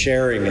than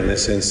sharing in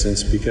this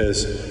instance,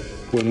 because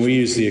when we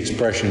use the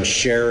expression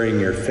sharing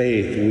your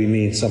faith, we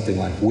mean something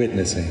like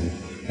witnessing,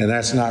 and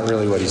that's not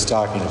really what he's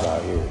talking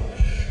about here.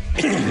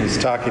 He's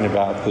talking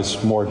about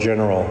this more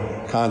general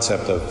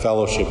concept of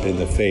fellowship in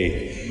the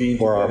faith,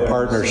 or our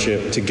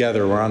partnership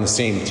together. We're on the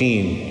same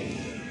team.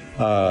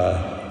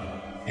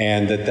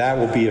 and that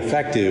will be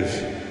effective.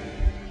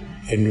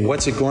 And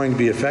what's it going to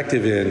be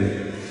effective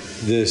in?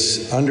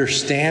 This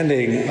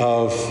understanding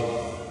of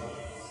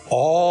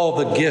all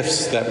the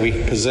gifts that we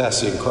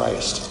possess in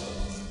Christ.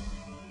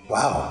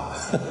 Wow.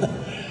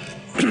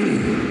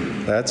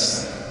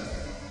 That's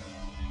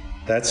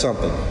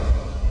something.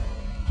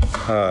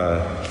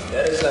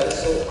 That is like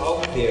so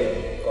out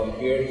there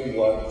compared to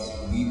what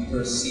we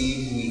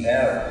perceive we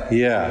have.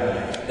 Yeah.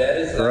 That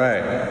is like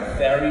right.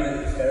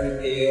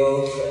 Fairy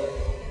tale.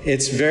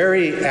 It's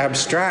very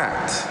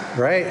abstract,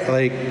 right?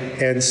 Like,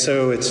 and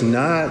so it's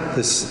not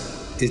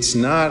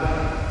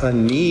a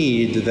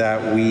need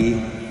that we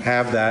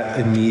have that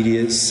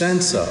immediate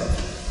sense of.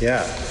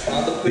 Yeah.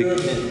 On the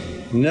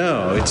pyramid.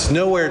 No, it's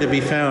nowhere to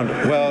be found.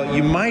 Well,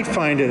 you might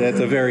find it at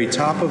the very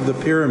top of the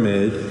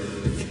pyramid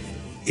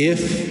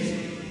if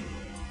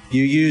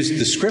you use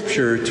the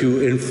scripture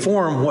to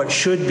inform what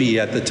should be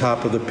at the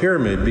top of the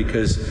pyramid,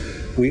 because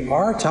we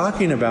are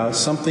talking about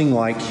something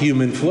like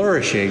human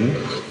flourishing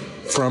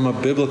from a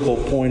biblical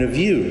point of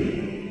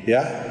view.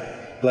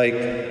 Yeah? Like,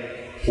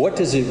 what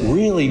does it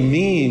really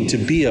mean to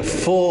be a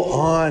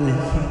full-on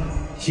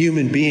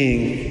human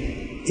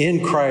being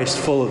in Christ,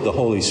 full of the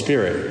Holy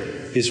Spirit,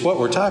 is what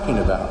we're talking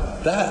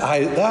about. That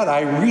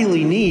I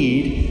really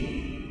need,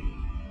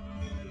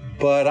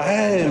 but I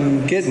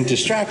am getting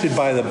distracted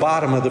by the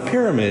bottom of the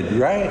pyramid,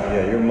 right?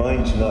 Yeah, your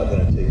mind's not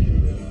going to take you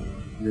there.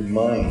 Your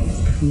mind.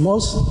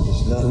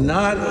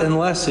 Not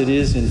unless it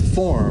is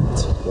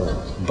informed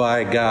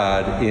by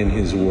God in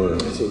His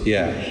Word. So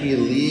yeah. He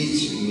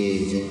leads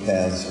me in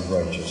paths of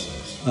righteousness.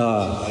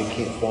 I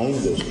can't find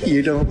those paths.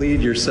 You don't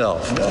lead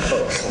yourself. No.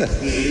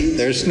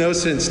 There's no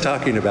sense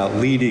talking about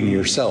leading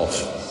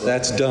yourself.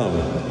 That's dumb.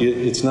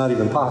 It's not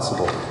even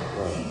possible.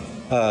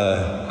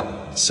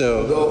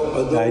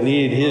 So I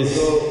need His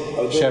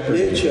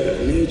shepherding.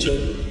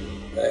 Nature,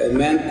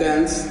 man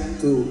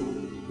tends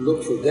to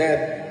look for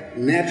that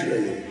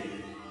naturally.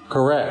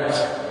 Correct.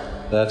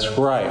 That's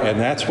right. And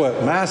that's what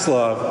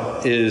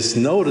Maslow is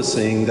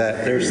noticing,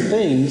 that there's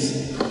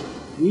things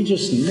we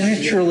just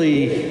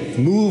naturally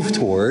move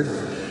toward,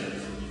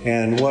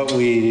 and what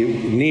we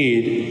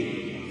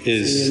need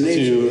is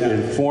to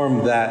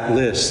inform that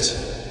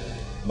list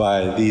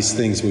by these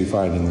things we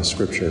find in the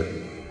scripture,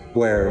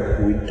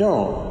 where we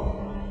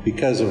don't,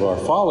 because of our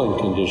fallen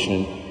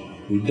condition,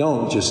 we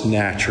don't just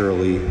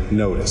naturally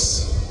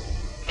notice.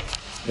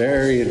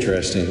 Very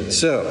interesting.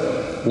 So,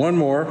 one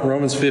more,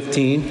 Romans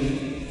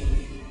 15.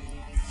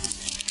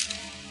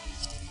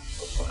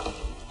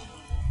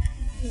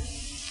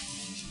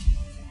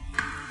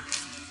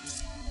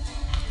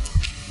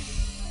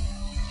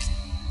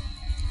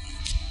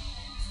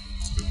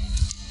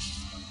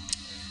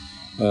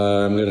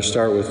 I'm going to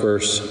start with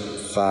verse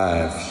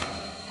 5.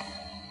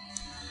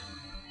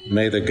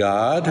 May the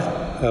God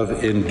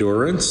of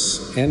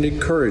endurance and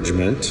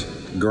encouragement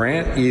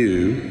grant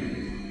you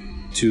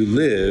to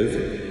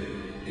live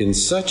in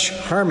such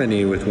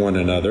harmony with one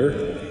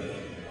another.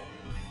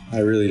 I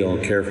really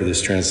don't care for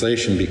this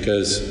translation,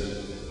 because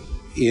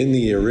in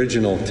the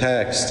original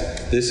text,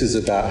 this is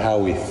about how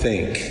we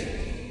think.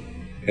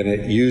 And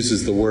it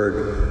uses the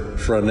word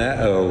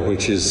phroneo,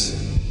 which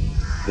is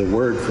the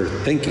word for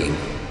thinking.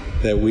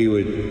 That we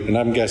would, and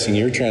I'm guessing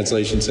your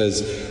translation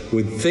says,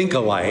 would think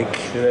alike.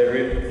 Should I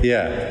read?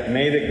 Yeah.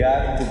 May the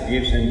God who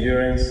gives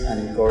endurance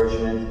and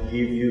encouragement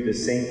give you the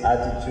same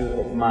attitude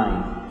of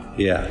mind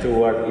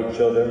toward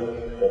each other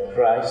that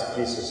Christ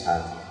Jesus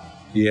had.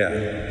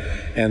 Yeah.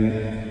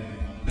 And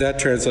that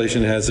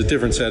translation has a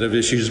different set of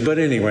issues, but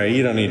anyway,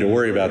 you don't need to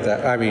worry about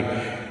that. I mean,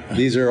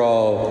 these are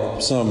all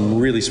some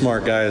really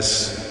smart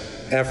guys'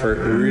 effort,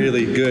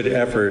 really good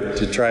effort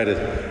to try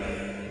to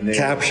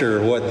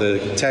capture what the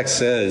text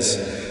says.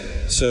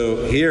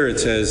 So here it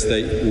says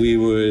that we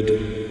would,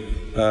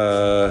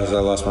 I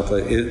lost my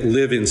place,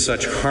 live in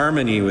such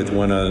harmony with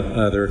one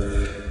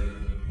another.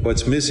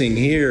 What's missing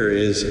here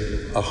is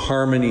a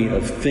harmony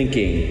of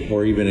thinking,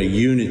 or even a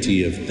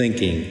unity of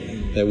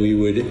thinking, that we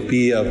would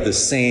be of the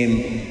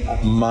same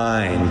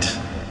mind.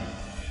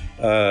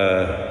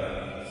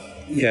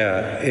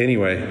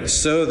 Anyway,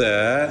 so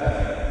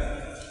that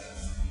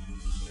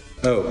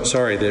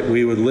that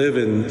we would live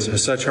in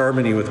such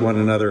harmony with one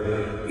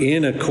another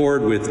in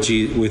accord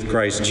with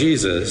Christ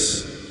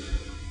Jesus.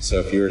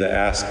 So if you were to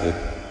ask the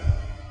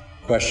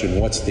question,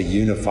 what's the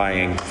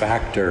unifying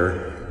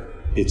factor?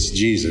 It's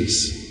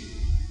Jesus.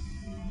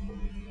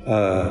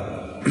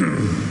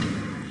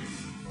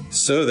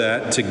 So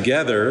that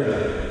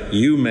together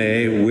you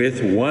may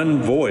with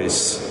one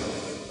voice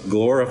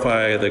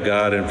glorify the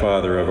God and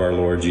Father of our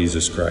Lord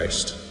Jesus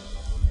Christ.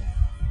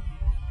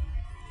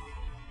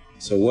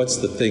 So what's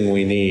the thing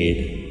we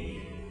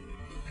need?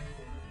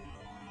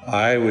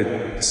 I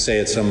would say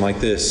it's something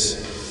like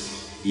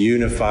this: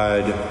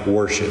 unified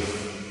worship.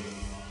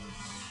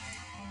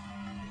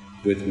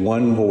 With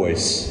one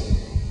voice,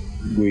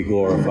 we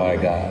glorify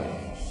God.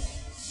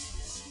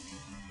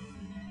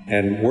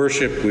 And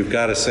worship, we've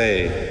got to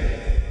say,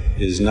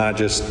 is not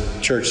just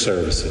church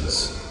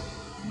services,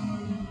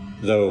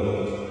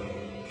 though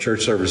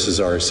church services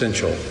are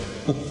essential.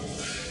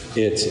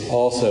 it's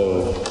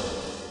also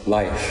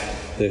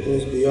life. It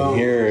goes beyond.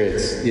 Here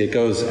it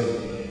goes,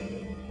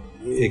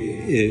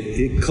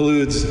 it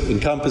includes,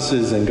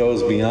 encompasses, and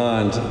goes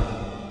beyond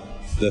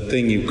the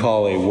thing you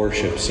call a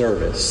worship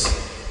service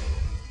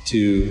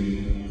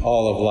to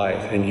all of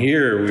life. And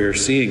here we are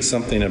seeing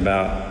something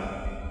about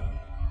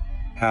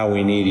how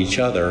we need each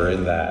other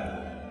in that.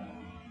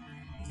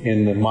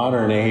 In the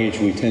modern age,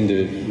 we tend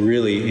to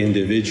really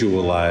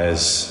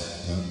individualize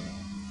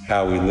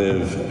how we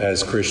live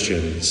as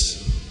Christians.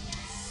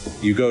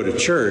 You go to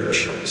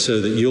church so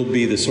that you'll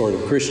be the sort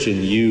of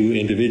Christian you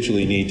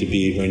individually need to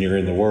be when you're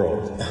in the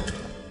world.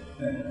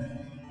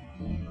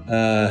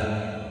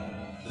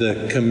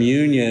 The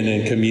communion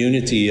and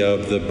community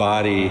of the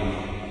body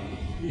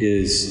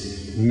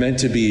is meant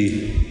to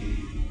be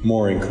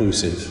more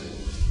inclusive.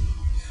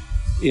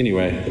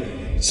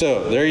 Anyway,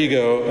 so there you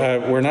go.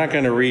 We're not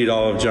going to read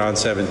all of John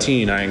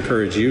 17. I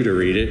encourage you to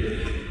read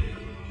it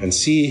and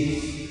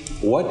see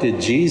what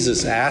did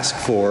Jesus ask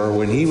for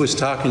when he was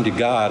talking to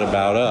God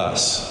about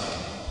us.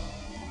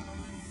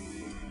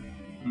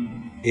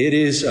 It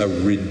is a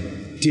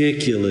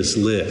ridiculous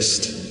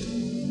list.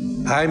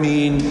 I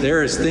mean,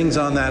 there is things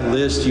on that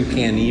list you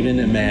can't even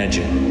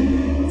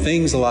imagine.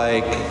 Things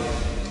like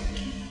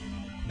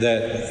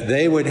that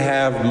they would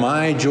have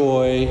my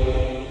joy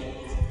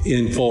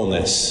in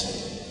fullness.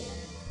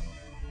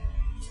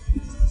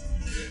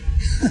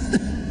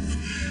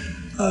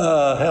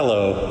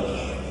 Hello.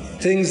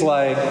 Things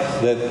like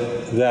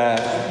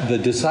that the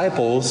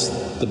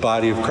disciples, the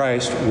body of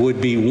Christ, would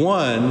be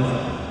one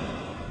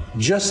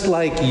just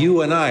like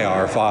you and I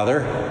are,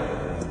 Father.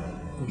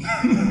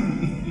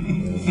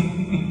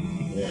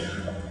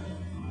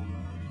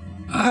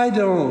 I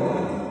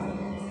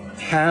don't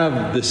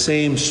have the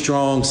same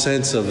strong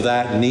sense of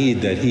that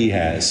need that he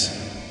has.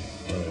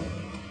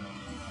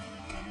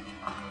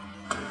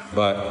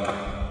 But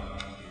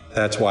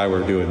that's why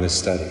we're doing this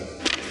study.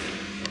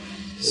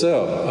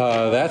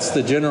 So that's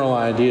the general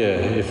idea.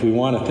 If we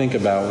want to think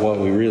about what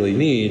we really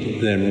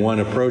need, then one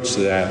approach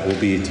to that will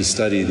be to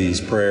study these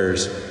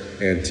prayers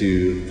and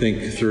to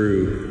think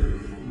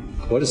through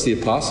what does the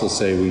apostle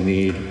say we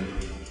need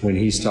when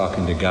he's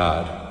talking to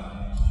God.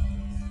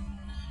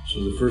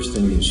 So the first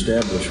thing you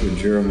establish with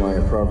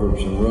Jeremiah,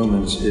 Proverbs, and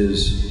Romans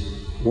is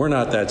we're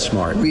not that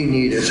smart. we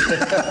need it.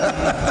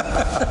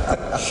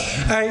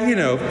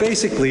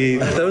 Basically,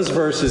 those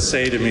verses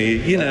say to me,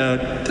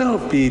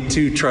 don't be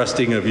too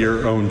trusting of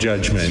your own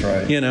judgment.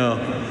 That's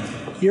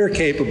right. You're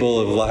capable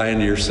of lying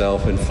to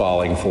yourself and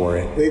falling for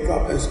it. Wake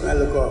up and smell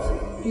the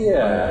coffee.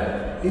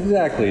 Yeah,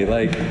 exactly.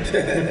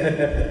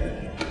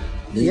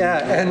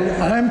 And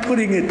I'm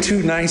putting it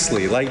too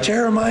nicely. Like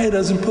Jeremiah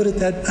doesn't put it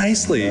that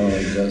nicely. No,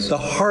 he doesn't. The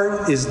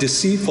heart is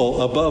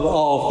deceitful above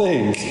all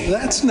things.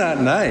 That's not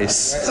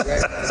nice.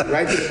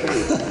 Right to the point.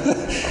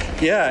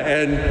 Yeah,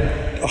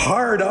 and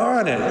hard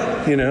on it.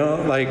 I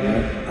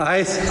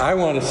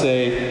want to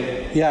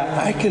say,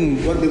 I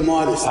can. What be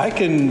modest. I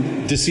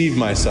can deceive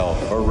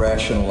myself. Or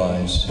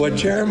rationalize. What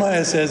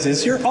Jeremiah says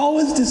is, you're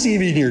always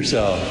deceiving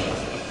yourself.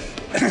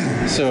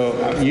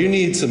 So you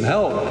need some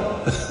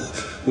help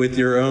with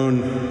your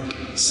own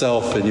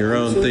self and your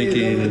own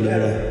thinking.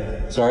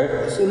 Sorry?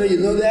 The sooner you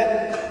know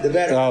that, the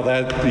better. Oh,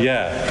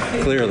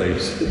 clearly.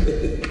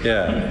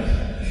 Yeah.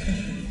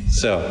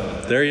 So,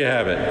 there you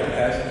have it.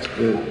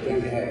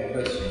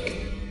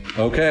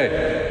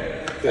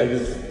 Okay.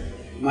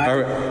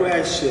 My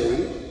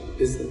question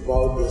is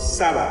about the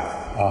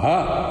Sabbath.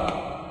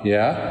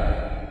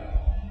 Yeah.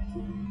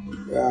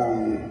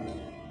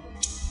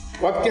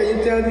 What can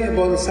you tell me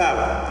about the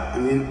Sabbath? I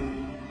mean,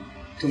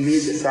 to me,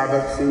 the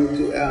Sabbath seems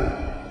to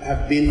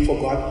have been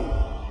forgotten.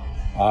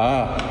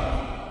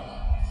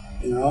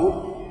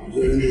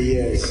 During the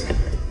years.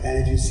 And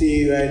if you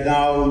see right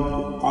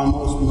now,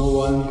 almost no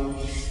one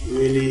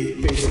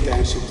really pays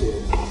attention to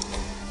it.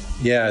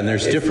 Yeah, and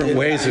there's different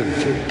ways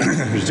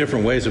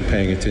of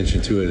paying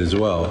attention to it as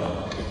well.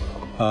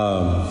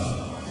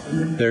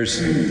 There's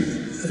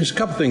a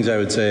couple things I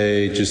would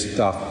say just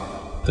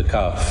off the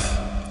cuff.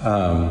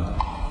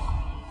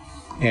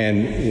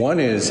 And one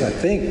is, I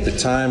think the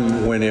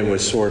time when it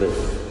was sort of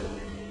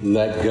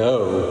let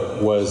go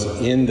was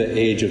in the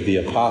age of the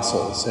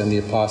apostles, and the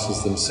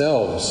apostles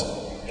themselves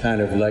kind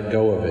of let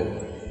go of it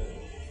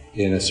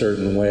in a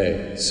certain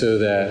way, so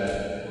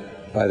that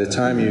by the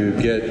time you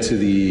get to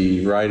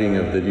the writing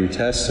of the New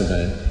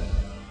Testament,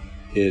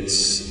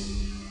 it's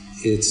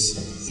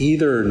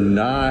either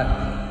not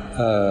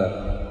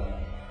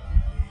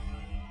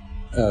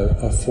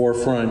a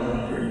forefront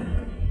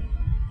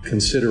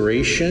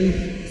consideration,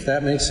 if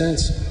that makes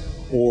sense,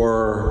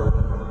 or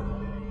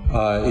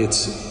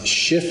it's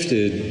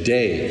shifted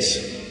days.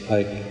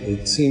 Like,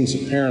 it seems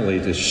apparently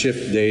to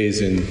shift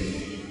days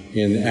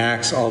in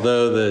Acts,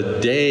 although the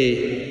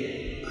day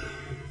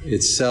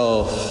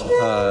itself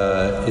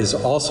is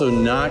also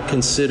not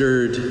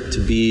considered to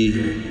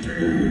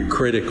be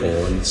critical.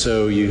 And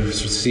so you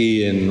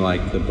see in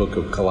like the book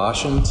of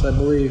Colossians, I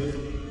believe,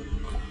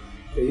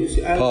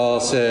 Paul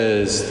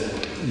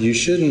says you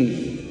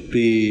shouldn't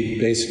be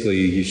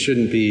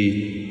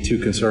too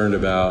concerned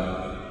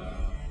about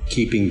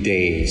keeping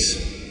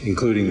days,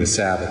 including the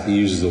Sabbath. He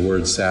uses the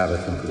word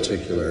Sabbath in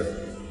particular.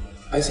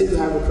 I seem to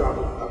have a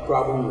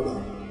problem with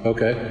it.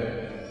 Okay.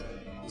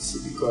 You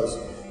see, because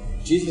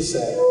Jesus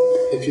said,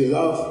 if you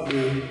love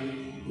me,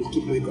 you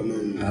keep my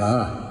commandments.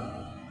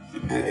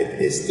 And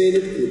it's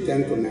stated in the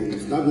 10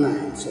 Commandments, not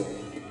 9.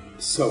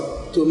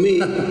 So to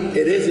me,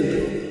 it is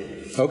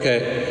important.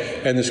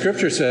 Okay. And the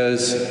scripture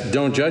says,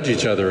 don't judge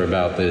each other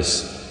about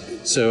this.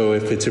 So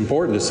if it's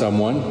important to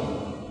someone,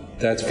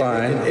 that's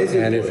fine.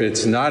 And if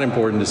it's not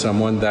important to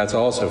someone, that's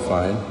also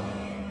fine.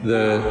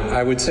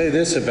 I would say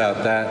this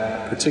about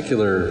that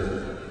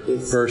particular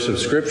verse of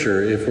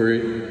scripture. If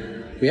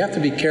we have to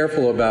be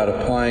careful about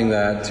applying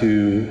that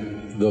to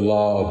the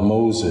law of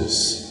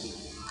Moses.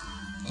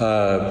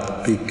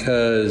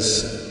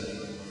 Because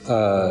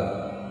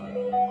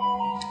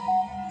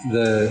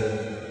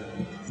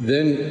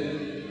then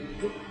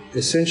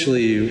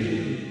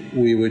essentially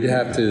we would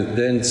have to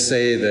then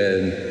say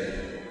then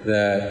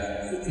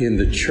that in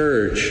the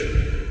church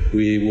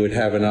we would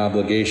have an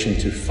obligation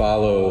to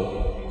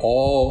follow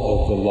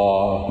all of the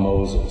law of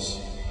Moses,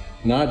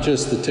 not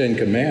just the 10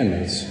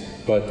 Commandments,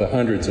 but the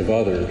hundreds of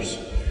others.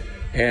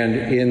 And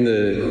in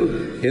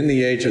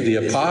the age of the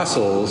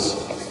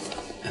apostles,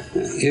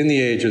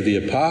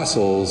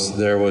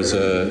 there was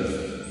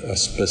a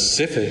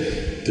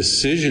specific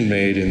decision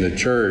made in the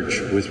church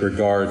with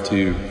regard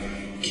to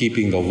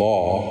keeping the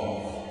law.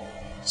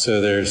 So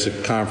there's a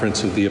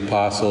conference of the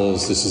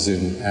apostles. This is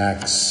in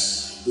Acts.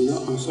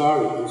 I'm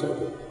sorry.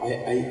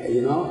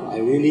 I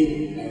really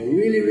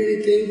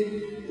think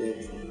that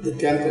the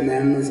 10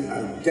 Commandments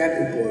are that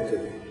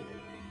important.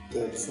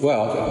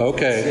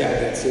 Okay. Yeah,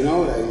 that's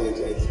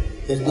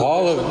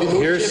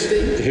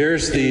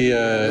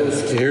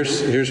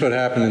here's what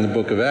happened in the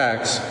book of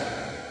Acts.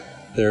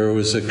 There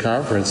was a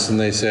conference, and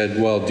they said,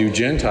 well, do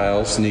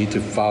Gentiles need to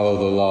follow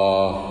the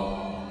law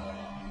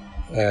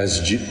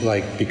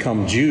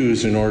become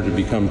Jews in order to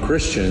become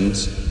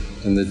Christians?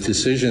 And the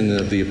decision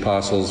of the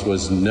apostles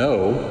was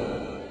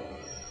no.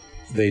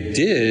 They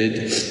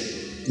did,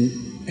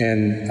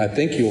 and I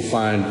think you'll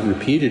find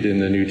repeated in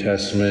the New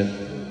Testament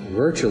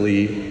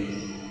virtually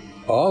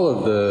all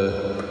of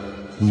the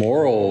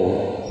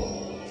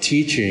moral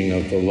teaching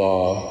of the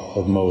law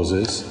of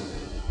Moses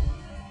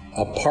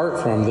apart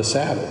from the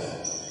Sabbath.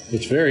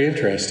 It's very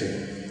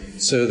interesting.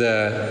 So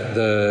that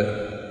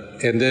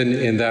and then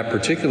in that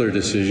particular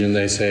decision,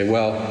 they say,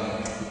 well,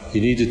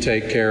 you need to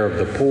take care of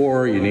the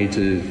poor. You need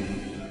to.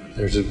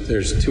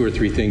 There's 2 or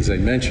 3 things they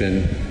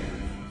mention.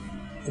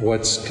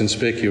 What's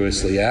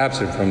conspicuously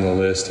absent from the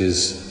list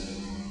is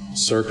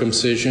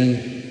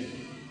circumcision,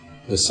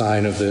 the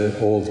sign of the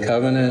old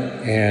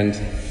covenant, and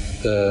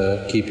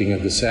the keeping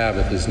of the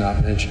Sabbath is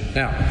not mentioned.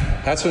 Now,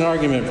 that's an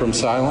argument from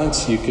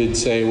silence. You could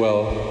say,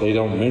 well, they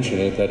don't mention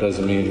it. That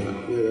doesn't mean,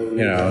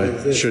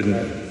 it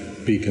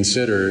shouldn't be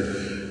considered.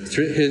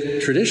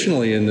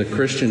 Traditionally in the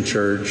Christian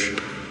church,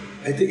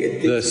 I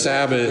think the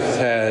Sabbath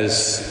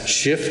has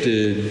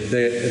shifted.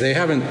 They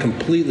haven't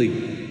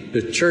completely,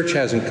 the church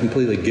hasn't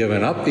completely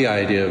given up the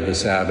idea of the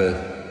Sabbath,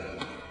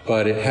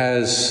 but it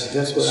has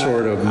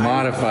sort of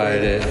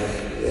modified it.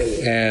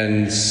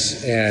 And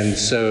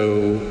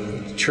so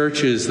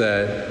churches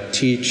that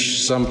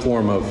teach some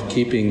form of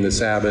keeping the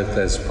Sabbath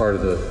as part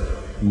of the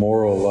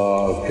moral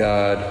law of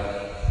God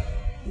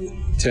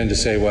tend to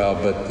say, well,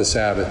 but the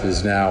Sabbath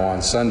is now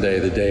on Sunday,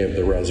 the day of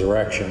the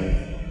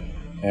resurrection.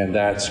 And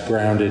that's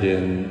grounded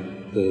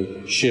in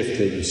the shift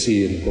that you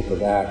see in the book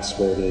of Acts,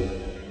 where they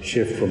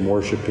shift from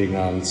worshiping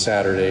on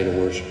Saturday to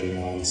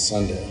worshiping on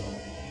Sunday.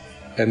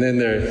 And then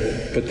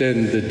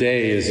the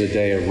day is a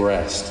day of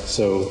rest.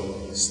 So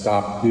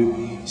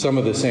some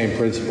of the same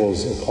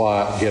principles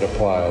get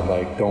applied,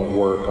 like don't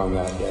work on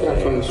that day. Yeah,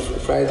 from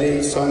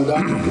Friday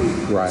sundown to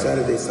Right.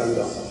 Saturday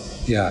sundown.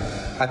 Yeah,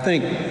 I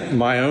think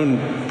my own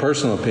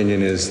personal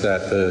opinion is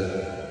that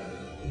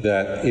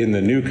that in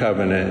the New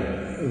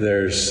Covenant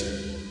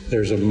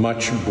there's a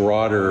much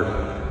broader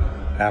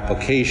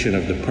application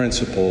of the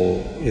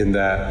principle, in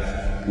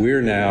that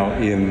we're now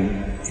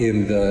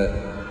in the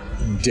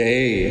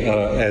day,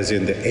 as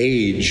in the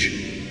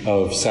age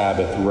of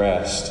Sabbath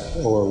rest,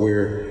 or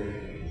we're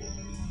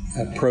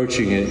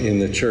approaching it in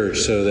the church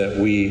so that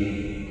we,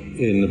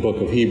 in the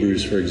book of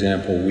Hebrews, for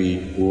example,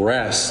 we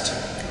rest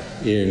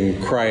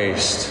in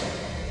Christ,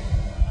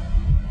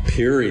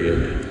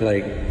 period,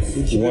 like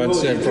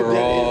once and for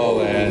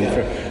all.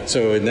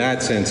 So in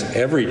that sense,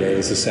 every day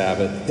is a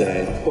Sabbath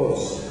day. Of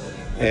course.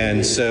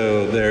 And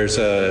so there's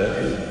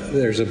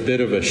a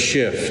bit of a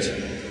shift.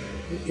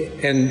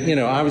 And,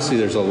 obviously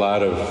there's a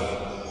lot of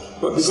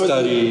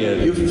study.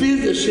 You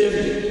feel the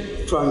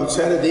shift from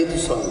Saturday to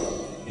Sunday.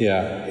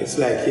 Yeah. It's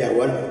like,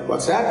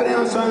 what's happening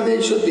on Sunday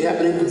should be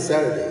happening on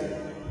Saturday.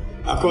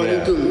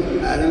 According to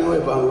me. I don't know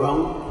if I'm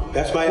wrong.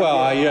 That's why.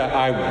 Well,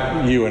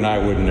 you and I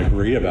wouldn't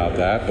agree about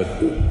that, but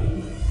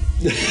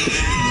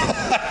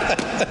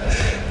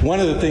one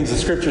of the things the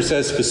Scripture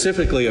says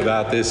specifically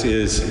about this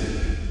is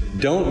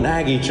don't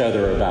nag each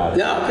other about it.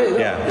 Yeah, okay. No,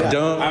 Yeah,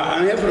 don't.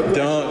 I'm here for the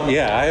question. Don't.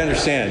 Yeah, I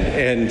understand,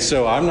 and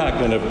so I'm not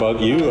going to bug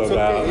you It's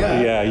about.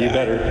 okay, Yeah, you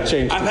better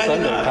change the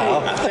subject,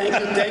 pal.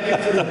 Thank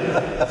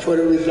you for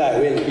the reply.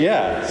 Really.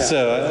 Yeah.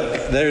 So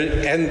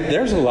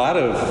there's a lot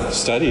of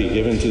study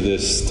given to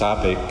this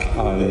topic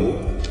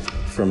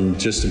from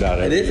just about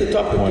It every is a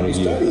topic to point be of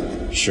view.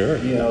 studied. Sure.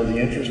 You know, the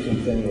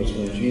interesting thing was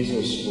when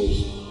Jesus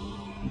was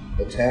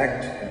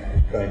attacked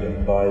kind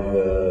of by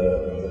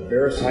the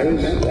Pharisees. I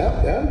remember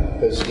that, yeah.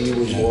 Because he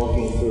was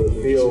walking through a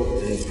field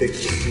and he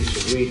picked a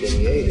piece of wheat and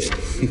he ate it.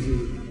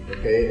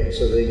 Okay, and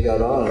so they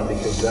got on him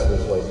because that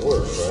was like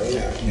work, right?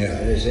 Yeah.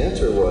 And his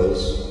answer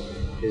was,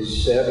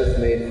 is Sabbath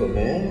made for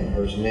man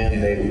or is man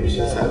made for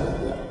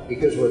Sabbath?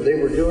 Because what they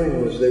were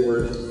doing was they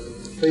were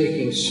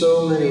making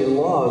so many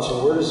laws,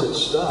 and where does it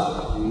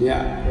stop?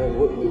 Yeah. You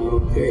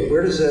know, Okay.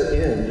 where does that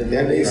end? And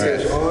then it Right.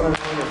 goes on and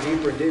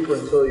deeper and deeper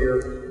until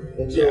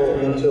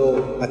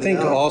I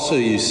think also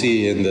you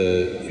see in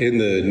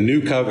the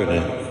new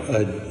covenant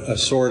a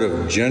sort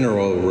of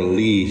general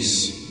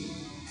release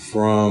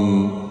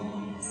from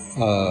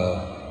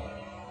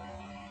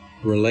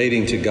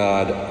relating to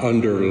God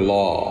under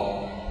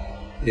law.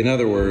 In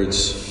other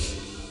words,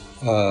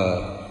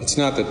 it's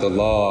not that the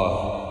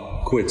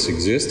law quits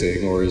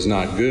existing or is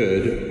not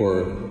good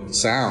or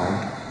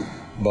sound,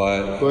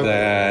 but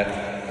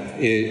that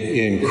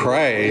in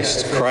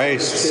Christ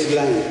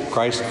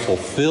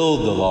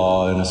fulfilled the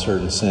law in a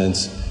certain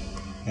sense,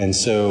 and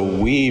so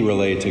we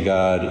relate to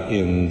God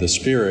in the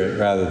Spirit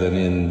rather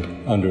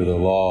than under the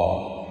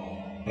law.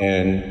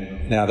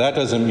 And now that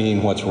doesn't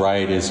mean what's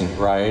right isn't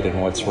right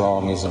and what's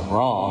wrong isn't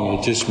wrong.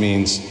 It just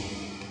means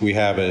we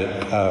have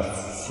a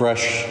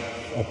fresh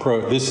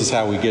approach. This is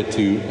how we get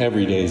to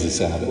every day is a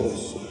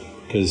Sabbath,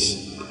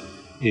 because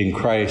in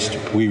Christ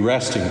we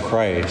rest in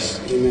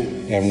Christ.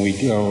 Amen. And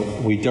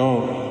we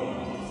don't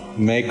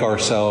make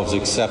ourselves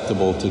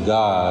acceptable to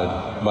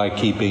God by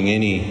keeping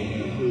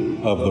any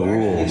of the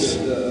rules.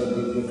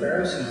 The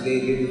Pharisees,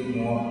 they was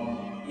more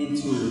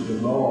into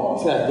the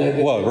law.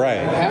 Well,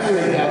 right.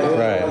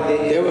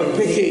 Right. They were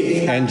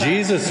picking. And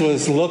Jesus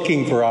was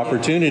looking for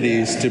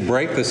opportunities to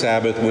break the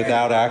Sabbath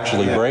without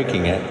actually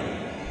breaking it.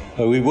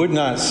 But we would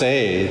not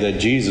say that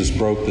Jesus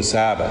broke the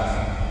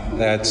Sabbath.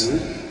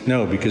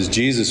 No, because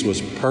Jesus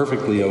was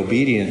perfectly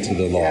obedient to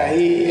the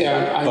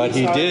law. But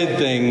he did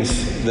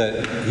things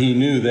that he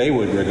knew they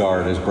would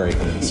regard as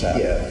breaking the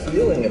Sabbath. yeah,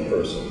 healing a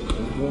person,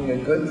 doing a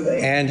good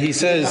thing. And he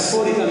says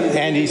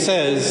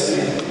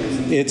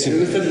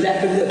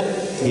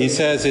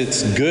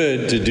it's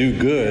good to do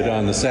good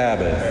on the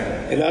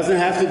Sabbath. It doesn't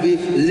have to be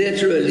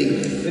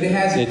literally. But it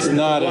has It's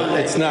not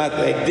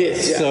like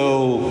this. Yeah.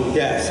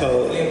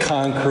 so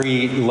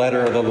concrete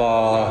letter of the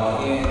law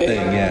thing. It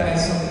Yeah.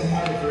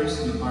 has a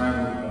verse in the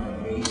Bible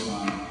based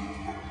on. I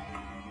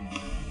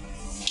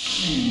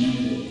can't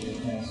remember the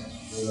passage.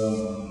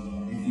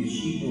 If your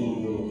sheep will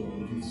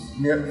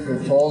Yep,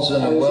 it falls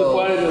in a And well.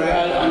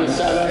 on the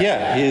Sabbath.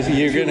 Yeah,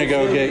 you're going to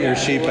go get your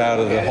sheep out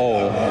of the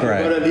hole, You're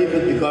right? going to leave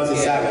it because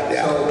it's Sabbath.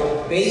 Yeah.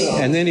 So based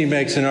on And then he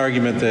makes an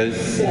argument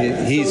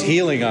that he's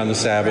healing on the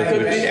Sabbath, There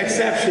could be which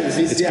exceptions.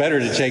 it's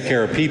better to take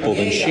care of people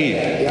than sheep.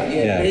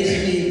 Yeah.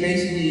 Basically,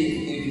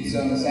 if it's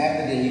on the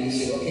Sabbath day, you can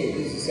say, okay,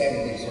 this is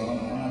Sabbath day, so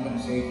I'm not going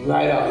to say.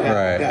 Right on. Yeah.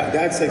 Right. Yeah,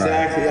 that's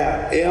exactly,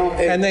 yeah. You know,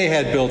 And they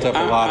had built up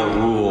a lot of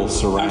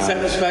rules I'm around.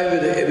 satisfied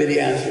with the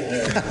answer.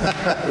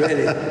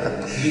 Really.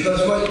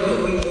 Because what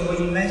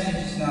you mentioned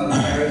just now, the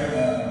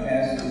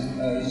passage,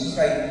 it's just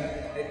like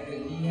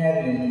he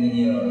had it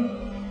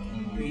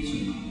in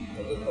preaching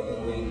a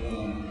couple of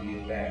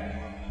years back.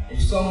 If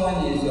someone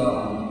is,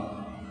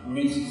 for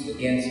instance,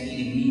 against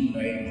eating meat,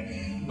 right?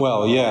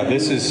 Well, yeah,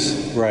 this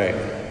is right.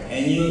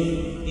 And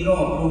you don't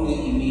approve that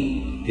you eat.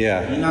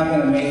 Yeah. You're not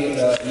going to make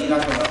it. You're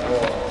not going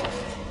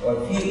to.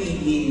 Or if you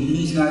eat meat and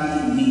he's not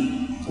eating meat.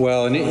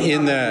 Well, and in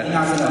You're that,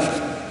 not going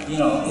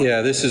to.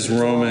 yeah, this is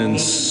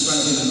Romans.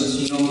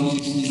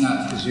 He's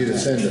not. Because you'd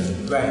offend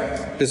him.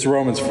 Right. This is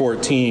Romans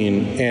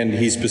 14, and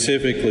he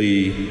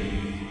specifically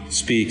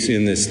speaks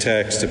in this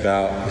text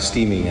about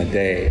esteeming a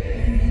day.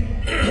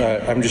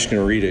 I'm just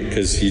going to read it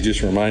because you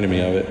just reminded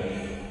me of it.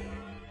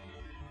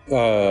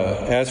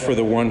 As for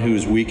the one who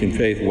is weak in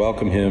faith,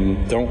 welcome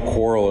him. Don't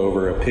quarrel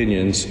over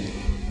opinions.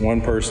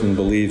 One person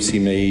believes he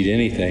may eat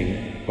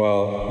anything,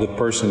 while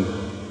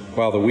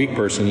the weak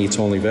person eats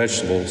only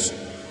vegetables.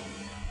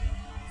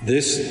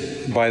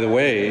 This, by the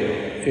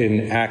way,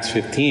 in Acts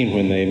 15,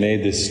 when they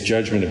made this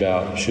judgment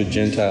about should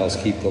Gentiles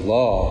keep the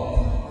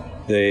law,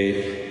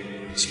 they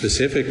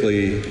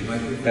specifically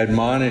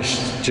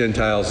admonished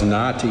Gentiles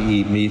not to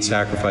eat meat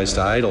sacrificed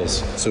to idols.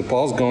 So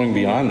Paul's going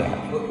beyond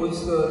that.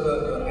 What's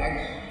the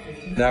Acts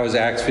 15? That was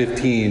Acts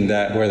 15,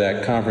 where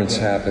that conference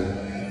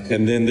happened.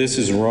 And then this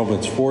is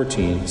Romans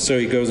 14. So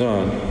he goes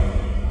on.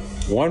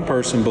 One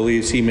person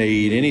believes he may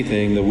eat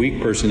anything. The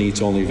weak person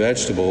eats only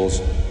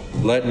vegetables.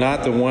 Let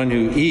not the one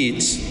who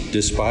eats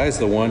despise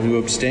the one who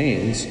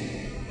abstains,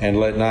 and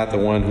let not the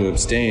one who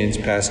abstains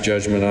pass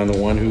judgment on the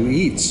one who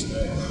eats.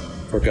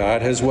 For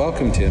God has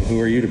welcomed him. Who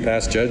are you to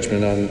pass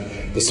judgment on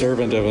the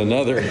servant of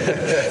another?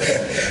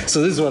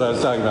 So this is what I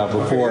was talking about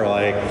before.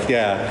 Like,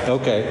 yeah,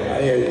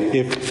 okay.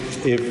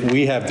 If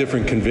we have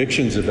different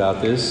convictions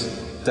about this,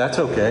 that's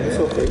okay. It's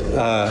okay.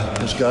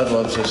 Because God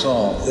loves us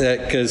all.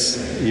 Because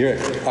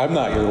I'm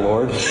not your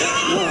Lord. We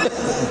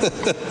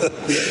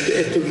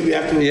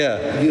have to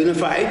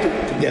unify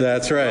together.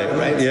 That's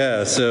right.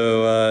 Yeah.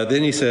 So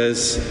then he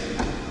says,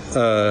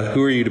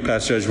 who are you to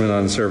pass judgment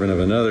on the servant of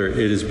another?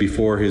 It is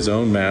before his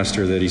own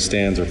master that he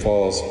stands or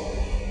falls.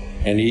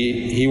 And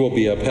he will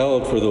be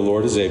upheld, for the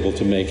Lord is able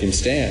to make him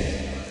stand.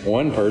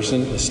 One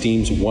person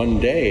esteems one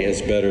day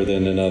as better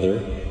than another,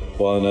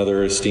 while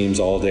another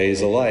esteems all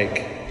days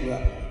alike.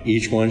 Yeah.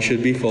 Each one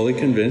should be fully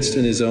convinced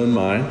in his own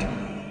mind.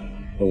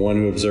 The one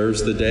who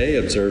observes the day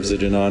observes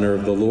it in honor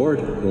of the Lord.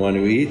 The one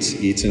who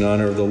eats in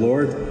honor of the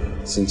Lord,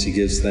 since he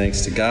gives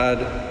thanks to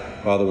God,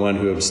 while the one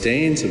who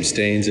abstains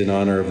in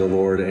honor of the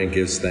Lord and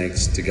gives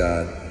thanks to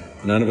God.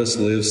 None of us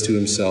lives to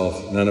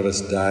himself. None of us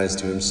dies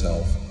to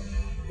himself.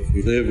 If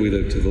we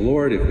live to the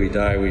Lord. If we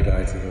die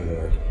to the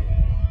Lord.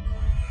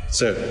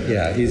 So,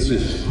 yeah,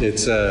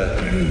 it's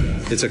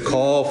a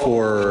call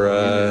for...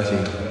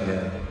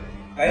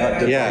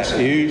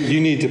 you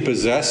need to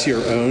possess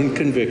your own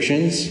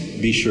convictions.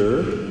 Be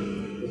sure.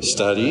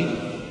 Study.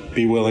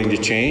 Be willing to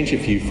change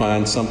if you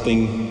find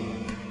something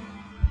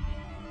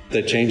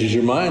that changes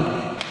your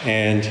mind.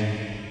 And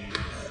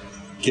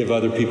give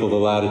other people the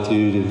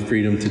latitude and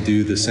freedom to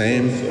do the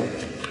same.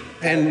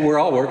 And we're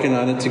all working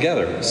on it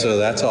together. So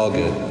that's all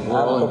good. We're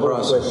all in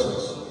process.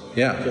 Questions.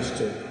 Yeah.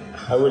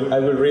 I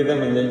will read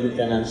them and then you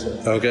can answer.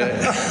 Okay.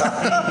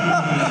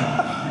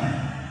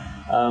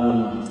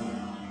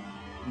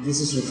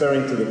 This is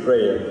referring to the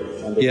prayer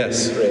and the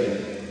yes. prayer.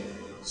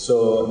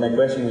 So my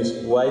question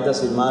is, why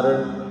does it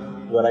matter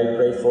what I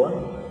pray for?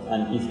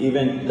 And if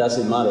even does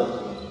it matter?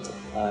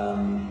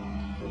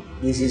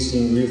 This is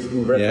in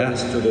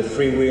reference to the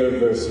free will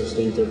versus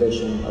the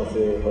intervention of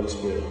the Holy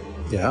Spirit.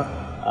 Yeah.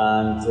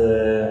 And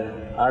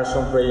are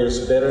some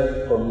prayers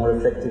better or more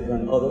effective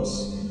than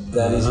others?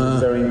 That is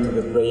referring to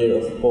the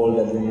prayer of Paul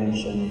that you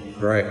mentioned.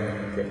 Right.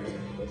 Okay.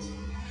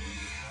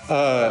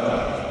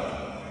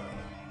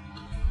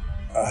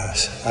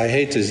 I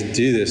hate to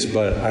do this,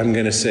 but I'm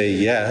going to say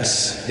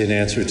yes in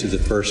answer to the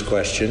first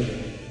question.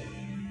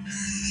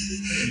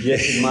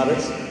 Yes, it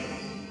matters?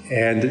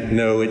 And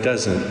no, it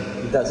doesn't.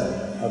 It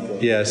doesn't? Okay.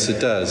 Yes, it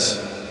does.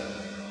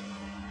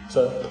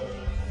 So?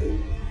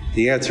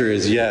 The answer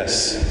is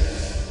yes.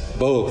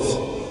 Both.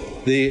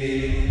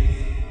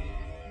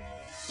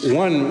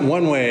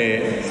 One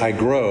way I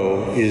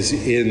grow is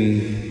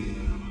in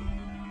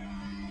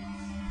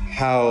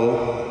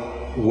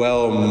how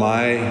well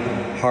my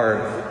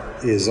heart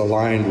is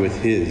aligned with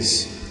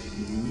his.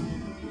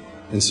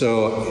 And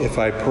so if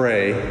I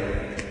pray,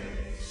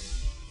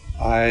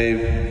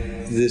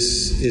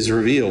 this is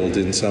revealed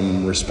in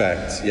some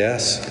respect,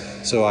 yes?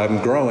 So I'm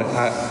growing.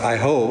 I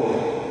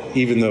hope,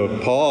 even though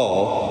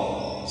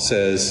Paul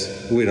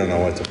says we don't know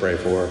what to pray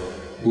for,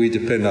 we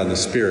depend on the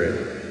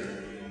Spirit.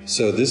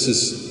 So this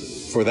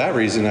is, for that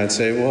reason, I'd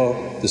say, well,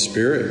 the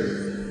Spirit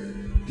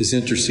is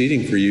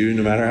interceding for you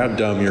no matter how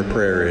dumb your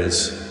prayer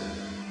is.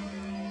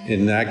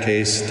 In that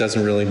case, it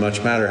doesn't really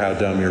much matter how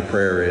dumb your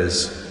prayer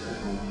is.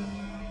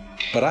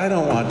 But I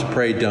don't want to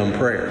pray dumb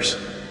prayers.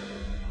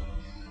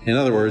 In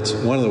other words,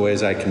 one of the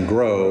ways I can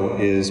grow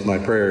is my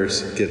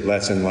prayers get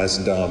less and less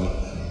dumb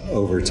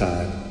over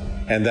time.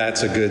 And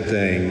that's a good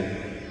thing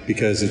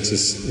because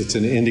it's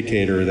an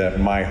indicator that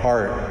my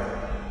heart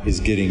is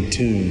getting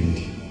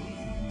tuned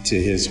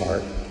to his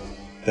heart.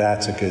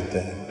 That's a good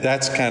thing.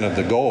 That's kind of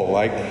the goal.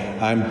 Like,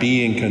 I'm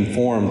being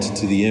conformed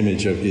to the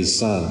image of his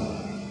Son.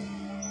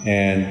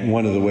 And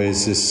one of the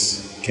ways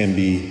this can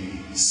be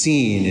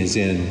seen is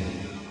in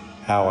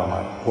how am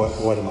I,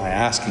 what am I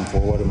asking for?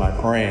 What am I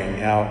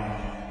praying?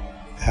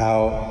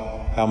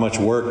 How much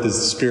work does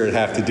the Spirit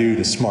have to do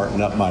to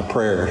smarten up my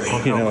prayer?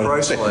 How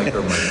Christ-like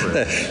are my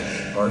prayers?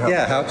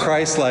 How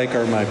Christ-like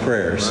are my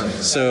prayers? Right.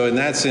 So in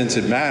that sense,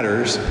 it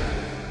matters,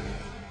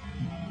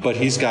 but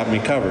he's got me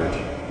covered.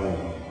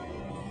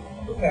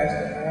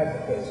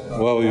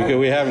 Well,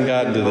 we haven't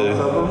gotten to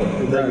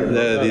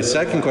the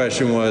second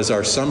question was,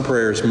 are some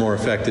prayers more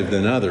effective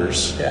than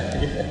others?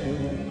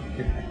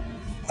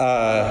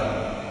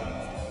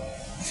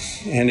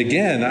 And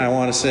again, I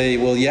want to say,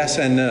 well, yes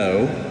and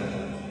no.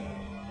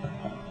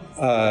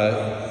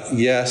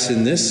 Yes,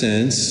 in this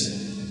sense,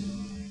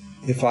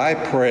 if I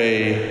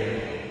pray,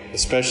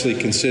 especially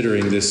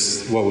considering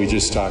this, what we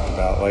just talked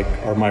about, like,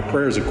 are my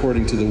prayers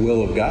according to the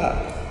will of God?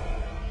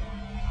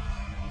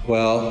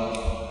 Well,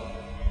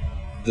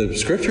 the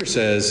Scripture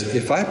says,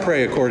 if I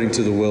pray according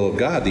to the will of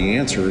God, the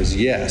answer is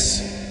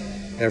yes,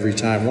 every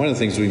time. One of the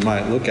things we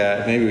might look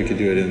at, maybe we could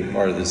do it in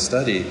part of this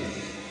study,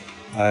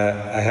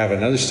 I have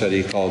another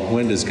study called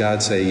When Does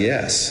God Say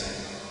Yes?,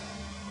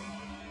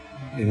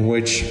 in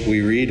which we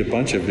read a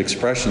bunch of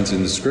expressions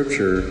in the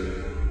Scripture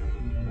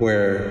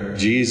where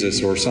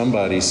Jesus or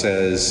somebody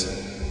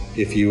says,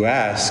 if you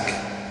ask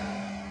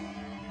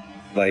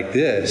like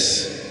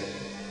this,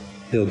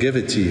 He'll give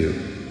it to you.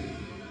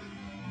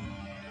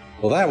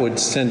 Well, that would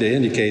tend to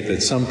indicate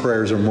that some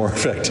prayers are more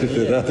effective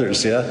than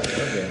others, yeah?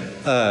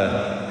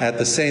 At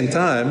the same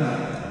time,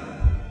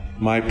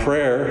 my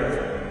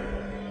prayer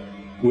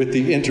with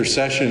the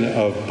intercession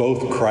of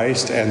both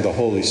Christ and the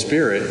Holy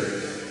Spirit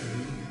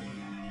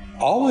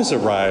always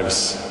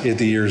arrives at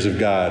the ears of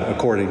God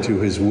according to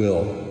His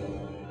will,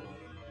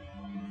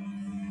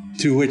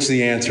 to which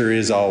the answer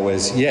is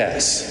always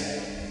yes.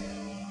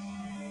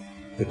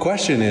 The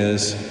question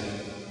is,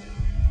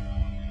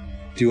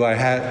 do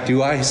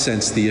I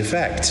sense the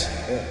effect?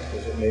 Yeah,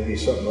 because it may be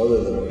something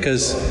other than what.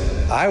 Because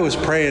I was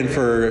praying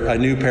for a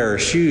new pair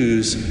of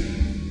shoes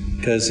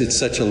because it's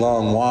such a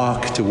long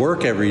walk to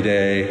work every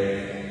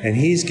day, and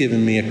He's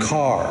given me a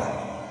car.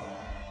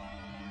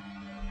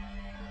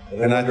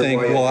 And I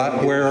think,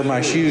 well, where are my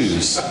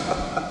shoes?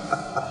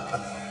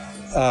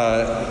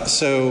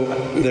 So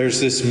there's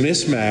this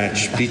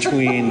mismatch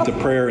between the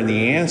prayer and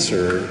the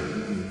answer.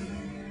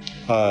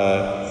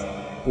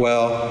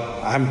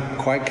 Well, I'm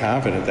quite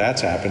confident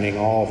that's happening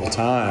all the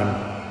time.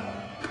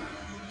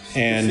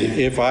 And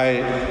if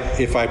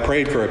I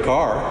prayed for a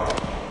car,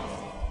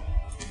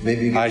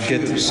 Maybe you I'd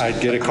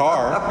get a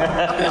car,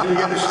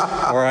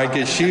 or I'd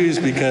get shoes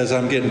because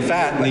I'm getting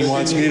fat and He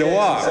wants me to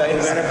walk.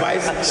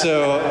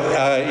 So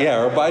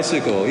or a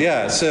bicycle,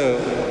 yeah. So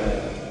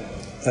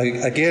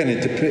again,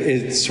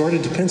 it sort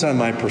of depends on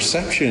my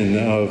perception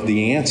of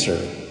the answer.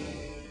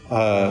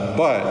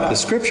 But the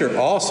Scripture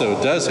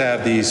also does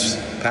have these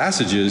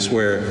passages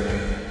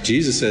where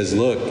Jesus says,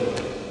 "Look,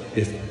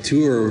 if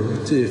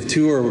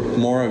two or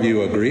more of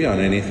you agree on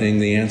anything,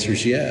 the answer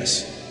is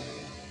yes."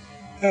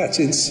 That's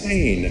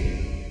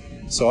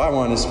insane. So I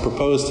want to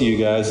propose to you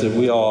guys that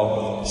we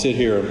all sit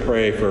here and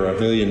pray for $1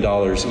 million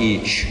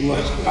each.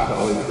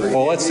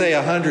 Well, let's say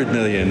 100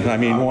 million. I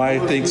mean,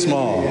 why think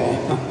small?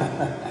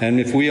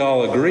 And if we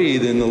all agree,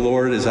 then the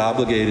Lord is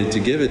obligated to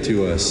give it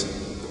to us.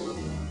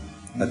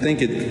 I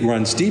think it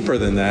runs deeper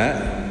than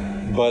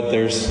that, but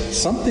there's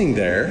something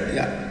there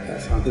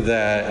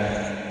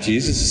that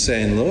Jesus is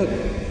saying, look,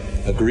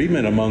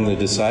 agreement among the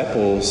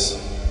disciples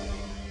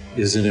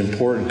is an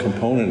important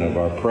component of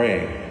our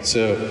praying.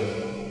 So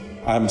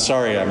I'm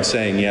sorry I'm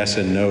saying yes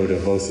and no to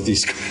both of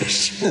these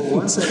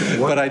questions.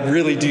 But I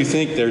really do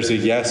think there's a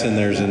yes and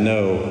there's a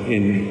no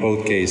in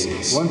both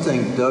cases. One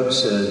thing Doug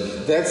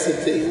said. That's the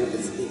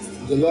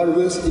thing. The Lord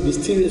wills in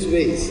mysterious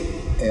ways.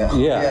 Yeah.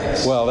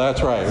 Yes. Well,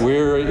 that's right.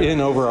 We're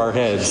in over our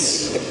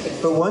heads.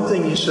 But one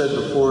thing you said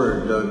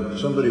before, Doug,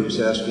 somebody was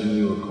asking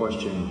you a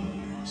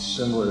question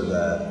similar to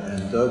that,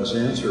 and Doug's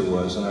answer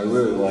was, and I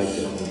really liked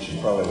it, which is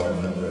probably why I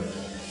remember it.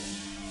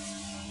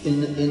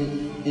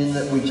 In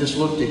that we just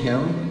look to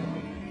Him,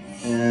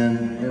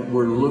 and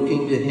we're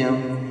looking to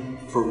Him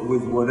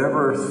with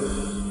whatever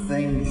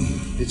thing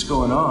that's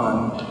going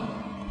on.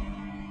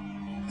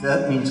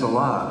 That means a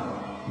lot.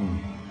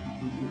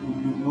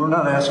 We're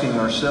not asking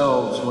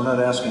ourselves, we're not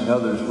asking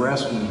others, we're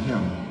asking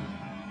Him.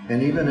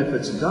 And even if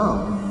it's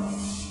dumb,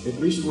 at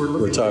least we're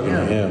looking talking to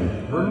to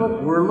Him.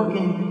 We're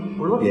looking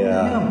to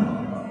Him.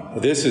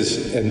 This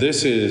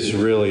is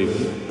really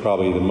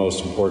probably the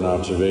most important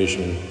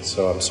observation.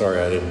 So I'm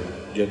sorry I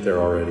didn't get there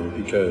already,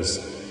 because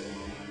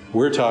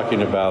we're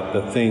talking about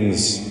the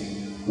things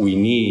we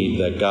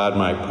need that God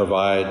might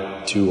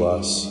provide to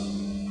us.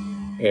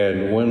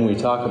 And when we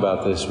talk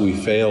about this, we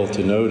fail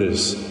to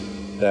notice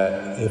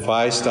that if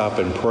I stop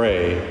and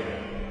pray,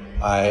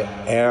 I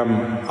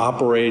am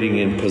operating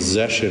in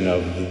possession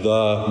of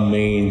the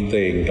main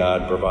thing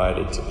God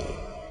provided to me,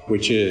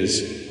 which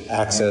is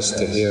access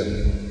to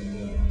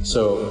Him.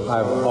 So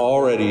I've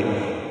already,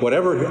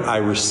 whatever I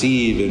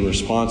receive in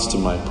response to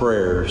my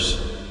prayers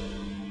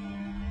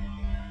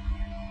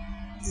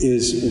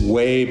is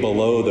way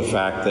below the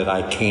fact that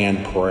I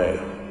can pray.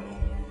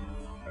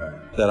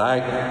 That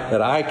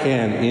I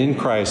can, in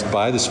Christ,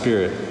 by the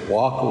Spirit,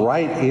 walk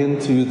right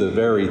into the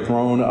very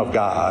throne of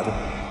God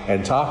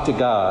and talk to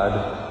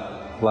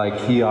God like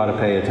He ought to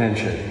pay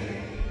attention,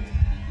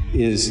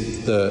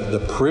 is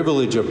the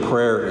privilege of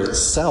prayer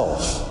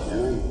itself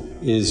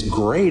is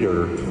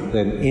greater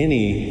than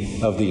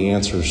any of the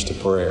answers to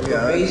prayer.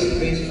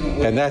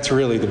 And that's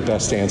really the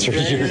best answer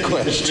to your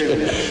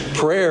question.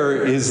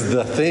 Prayer is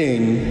the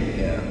thing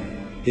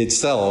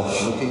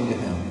itself. Looking to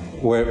Him.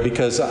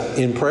 Because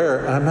in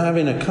prayer, I'm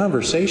having a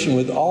conversation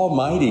with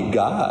Almighty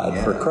God,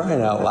 for crying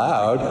out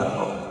loud.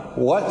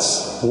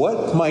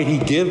 What might He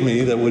give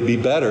me that would be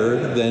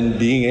better than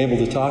being able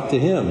to talk to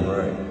Him?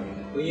 Right.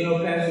 Well,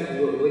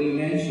 Pastor, what he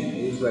mentioned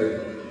is like,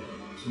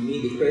 to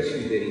me, the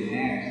questions that he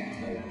asked,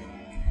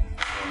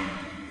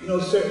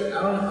 sir, I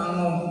don't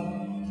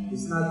know,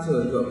 it's not to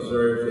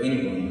observe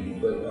anyone,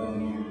 but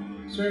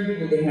certain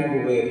people, they have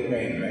a way of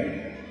praying, right?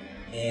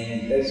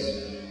 And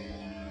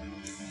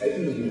I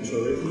think it's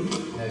maturity,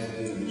 has to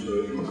do with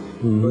maturity.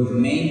 Mm-hmm. But the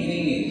main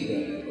thing is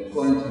that,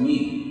 according to me,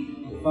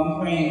 if I'm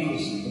praying for a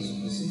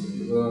specific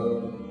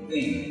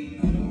thing,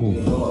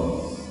 the Lord,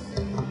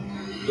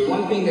 the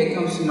one thing that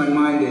comes to my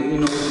mind that He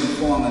knows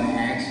before I'm going to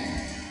ask,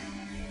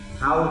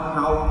 how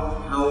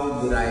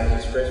would I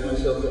express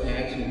myself to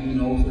ask Him? He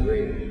knows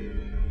already.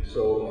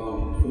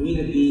 So for me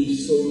to be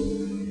so,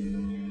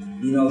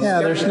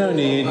 Yeah, there's no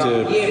need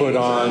to put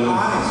on.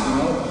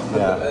 Honest,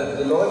 Yeah.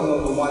 The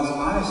Lord wants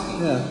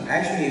honesty. Yeah.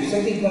 Actually, if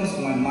something comes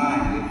to my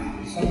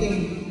mind, if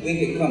something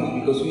wicked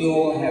comes, because we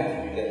all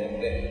have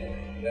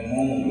that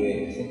moment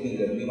where something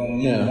that we don't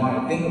even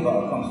want to think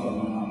about comes from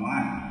our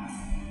mind.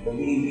 But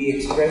we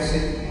express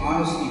it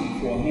honestly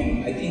before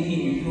Him. I think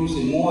He reproves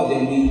it more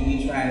than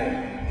we try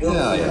to build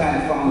some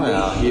kind of foundation.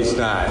 Well, he's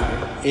not.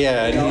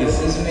 Yeah, and he's.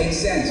 This makes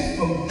sense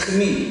to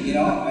me.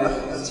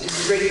 It's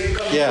straight,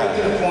 comes straight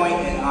to the point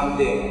and out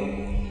there.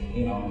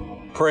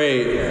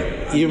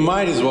 Pray. You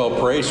might as well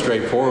pray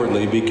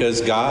straightforwardly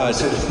because God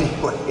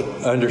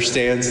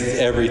understands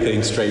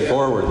everything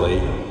straightforwardly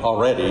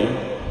already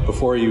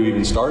before you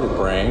even started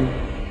praying.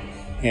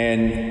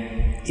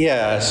 And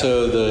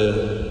so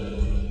the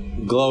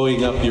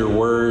glowing up your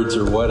words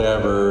or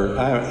whatever,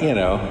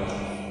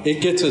 it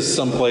gets us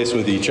someplace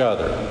with each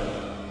other.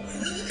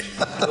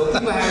 So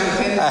people have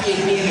a tendency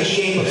of being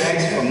ashamed of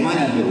asking for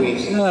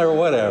money Or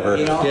whatever.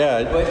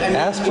 But,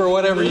 Ask for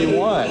whatever you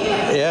want.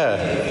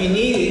 If you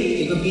need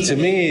it, it could be. To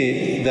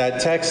me,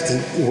 that text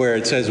where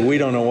it says we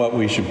don't know what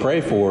we should pray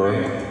for,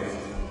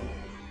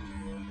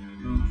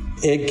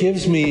 it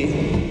gives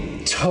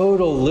me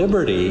total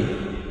liberty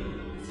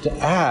to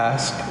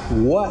ask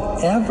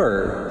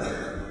whatever.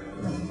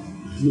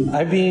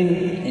 I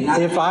mean,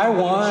 if I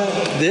want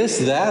this,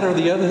 that, or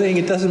the other thing,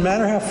 it doesn't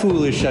matter how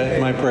foolish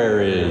my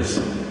prayer is.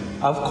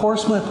 Of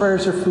course my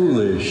prayers are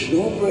foolish.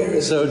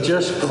 So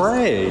just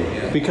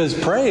pray, because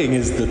praying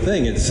is the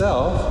thing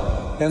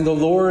itself, and the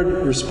Lord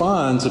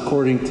responds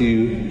according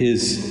to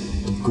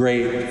His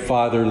great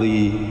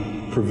fatherly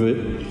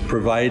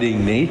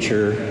providing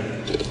nature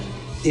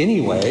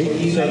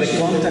anyway.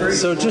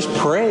 So just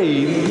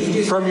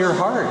pray from your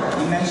heart.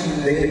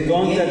 The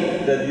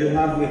contact that you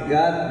have with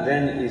God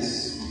then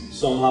is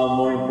somehow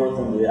more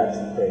important than the act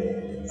of prayer.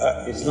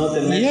 It's not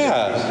the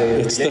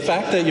message. It's the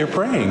fact that you're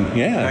praying. The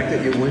fact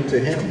that you went to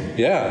Him.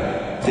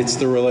 Yeah, it's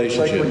the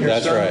relationship. It's like when your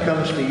That's son right.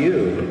 comes to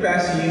you,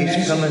 Pastor, you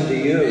he's coming to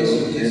you,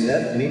 and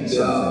that means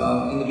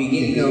something. In the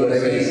beginning,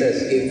 whatever he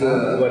says.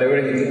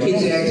 Whatever the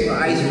kids ask for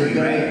ice cream,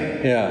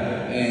 right?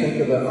 Yeah.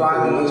 And the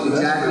father knows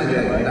exactly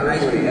that the ice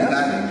cream is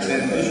not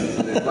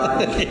beneficial to the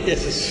body.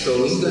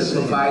 So he's going to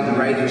provide the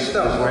right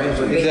stuff, right?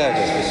 But they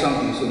ask for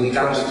something, so they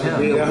got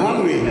to real They're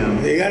hungry.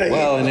 They gotta eat.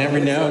 Well, and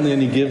every now and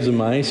then He gives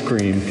them ice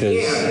cream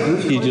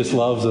because He just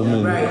loves them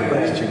and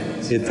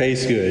it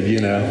tastes good,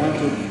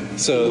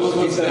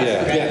 So,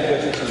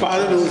 Yeah.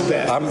 Father knows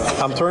best.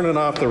 I'm turning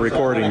off the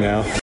recording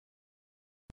now.